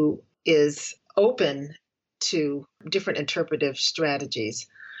who is open to different interpretive strategies.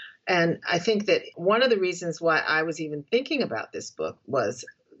 And I think that one of the reasons why I was even thinking about this book was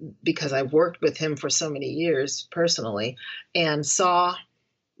because I worked with him for so many years personally and saw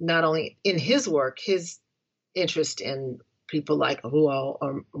not only in his work, his interest in people like Rouault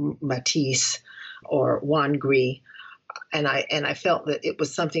or Matisse or Juan Gris. And I felt that it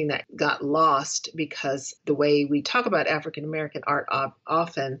was something that got lost because the way we talk about African American art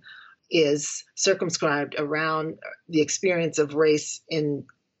often is circumscribed around the experience of race in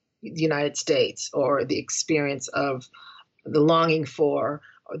the United States, or the experience of the longing for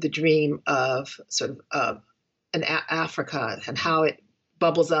or the dream of sort of an Africa, and how it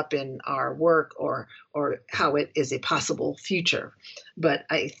bubbles up in our work, or how it is a possible future. But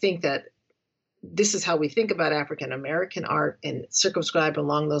I think that this is how we think about African American art and circumscribed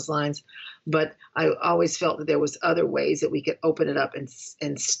along those lines. But I always felt that there was other ways that we could open it up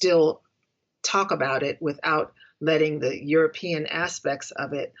and still talk about it without letting the European aspects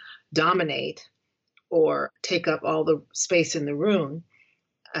of it dominate or take up all the space in the room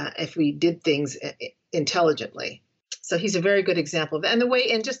if we did things intelligently. So he's a very good example of that.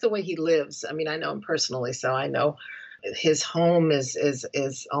 And just the way he lives. I mean, I know him personally, so I know his home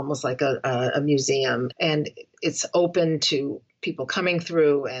is almost like a museum, and it's open to people coming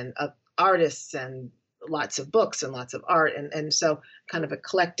through, and artists, and lots of books and lots of art, and so kind of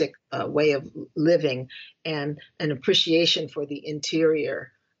eclectic way of living, and an appreciation for the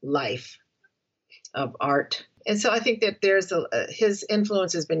interior life of art. And so I think that his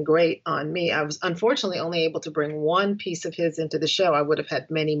influence has been great on me. I was unfortunately only able to bring one piece of his into the show. I would have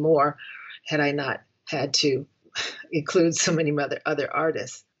had many more had I not had to include so many other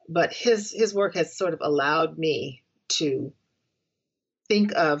artists. But his work has sort of allowed me to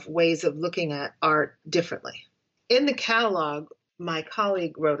think of ways of looking at art differently. In the catalog, my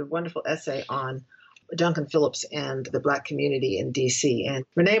colleague wrote a wonderful essay on Duncan Phillips and the Black community in D.C. And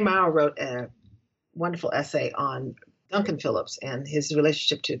Renee Maurer wrote a wonderful essay on Duncan Phillips and his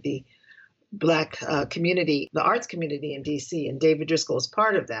relationship to the Black community, the arts community in D.C. And David Driscoll is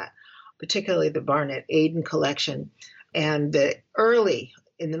part of that, particularly the Barnett Aiden collection, and the early,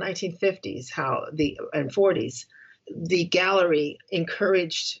 in the 1950s, and 40s, the gallery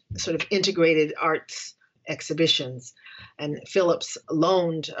encouraged sort of integrated arts exhibitions, and Phillips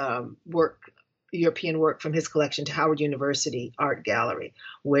loaned European work from his collection to Howard University Art Gallery,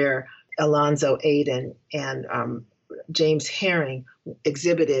 where Alonzo Aiden and James Herring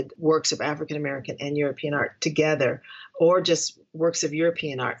exhibited works of African American and European art together, or just works of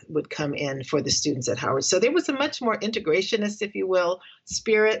European art would come in for the students at Howard. So there was a much more integrationist, if you will,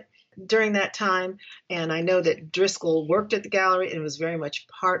 spirit during that time. And I know that Driscoll worked at the gallery and was very much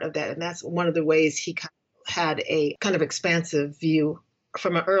part of that. And that's one of the ways he had a kind of expansive view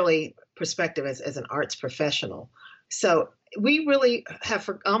from an early perspective as an arts professional. So we really have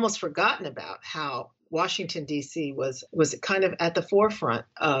almost forgotten about how Washington, D.C. was kind of at the forefront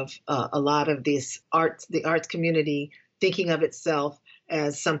of a lot of the arts community thinking of itself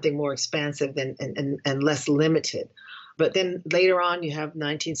as something more expansive and less limited. But then later on, you have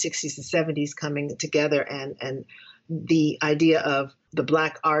 1960s and 70s coming together, and the idea of the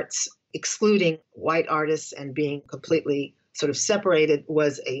Black arts excluding white artists and being completely sort of separated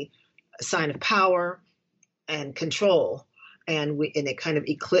was a sign of power and control. And it kind of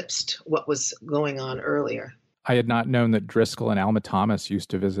eclipsed what was going on earlier. I had not known that Driscoll and Alma Thomas used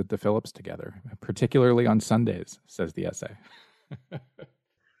to visit the Phillips together, particularly on Sundays, says the essay.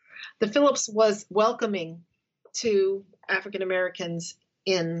 The Phillips was welcoming to African Americans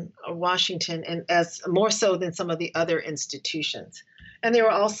in Washington, and as more so than some of the other institutions. And they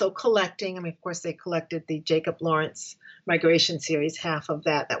were also collecting. I mean, of course, they collected the Jacob Lawrence Migration Series, half of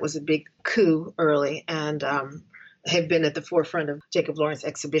that. That was a big coup early, and have been at the forefront of Jacob Lawrence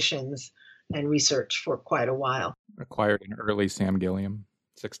exhibitions and research for quite a while. Acquired an early Sam Gilliam,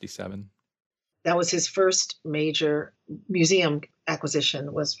 1967. That was his first major museum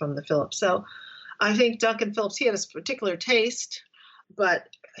acquisition, was from the Phillips. So I think Duncan Phillips, he had a particular taste, but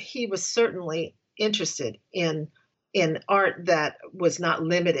he was certainly interested in art that was not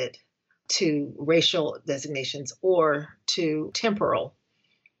limited to racial designations or to temporal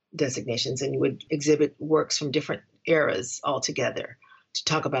designations, and you would exhibit works from different eras altogether to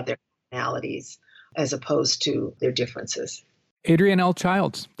talk about their commonalities as opposed to their differences. Adrienne L.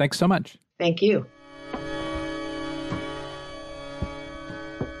 Childs, thanks so much. Thank you.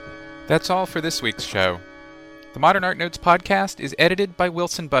 That's all for this week's show. The Modern Art Notes podcast is edited by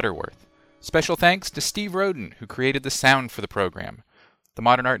Wilson Butterworth. Special thanks to Steve Roden, who created the sound for the program. The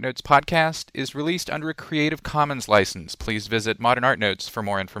Modern Art Notes podcast is released under a Creative Commons license. Please visit Modern Art Notes for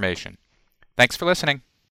more information. Thanks for listening.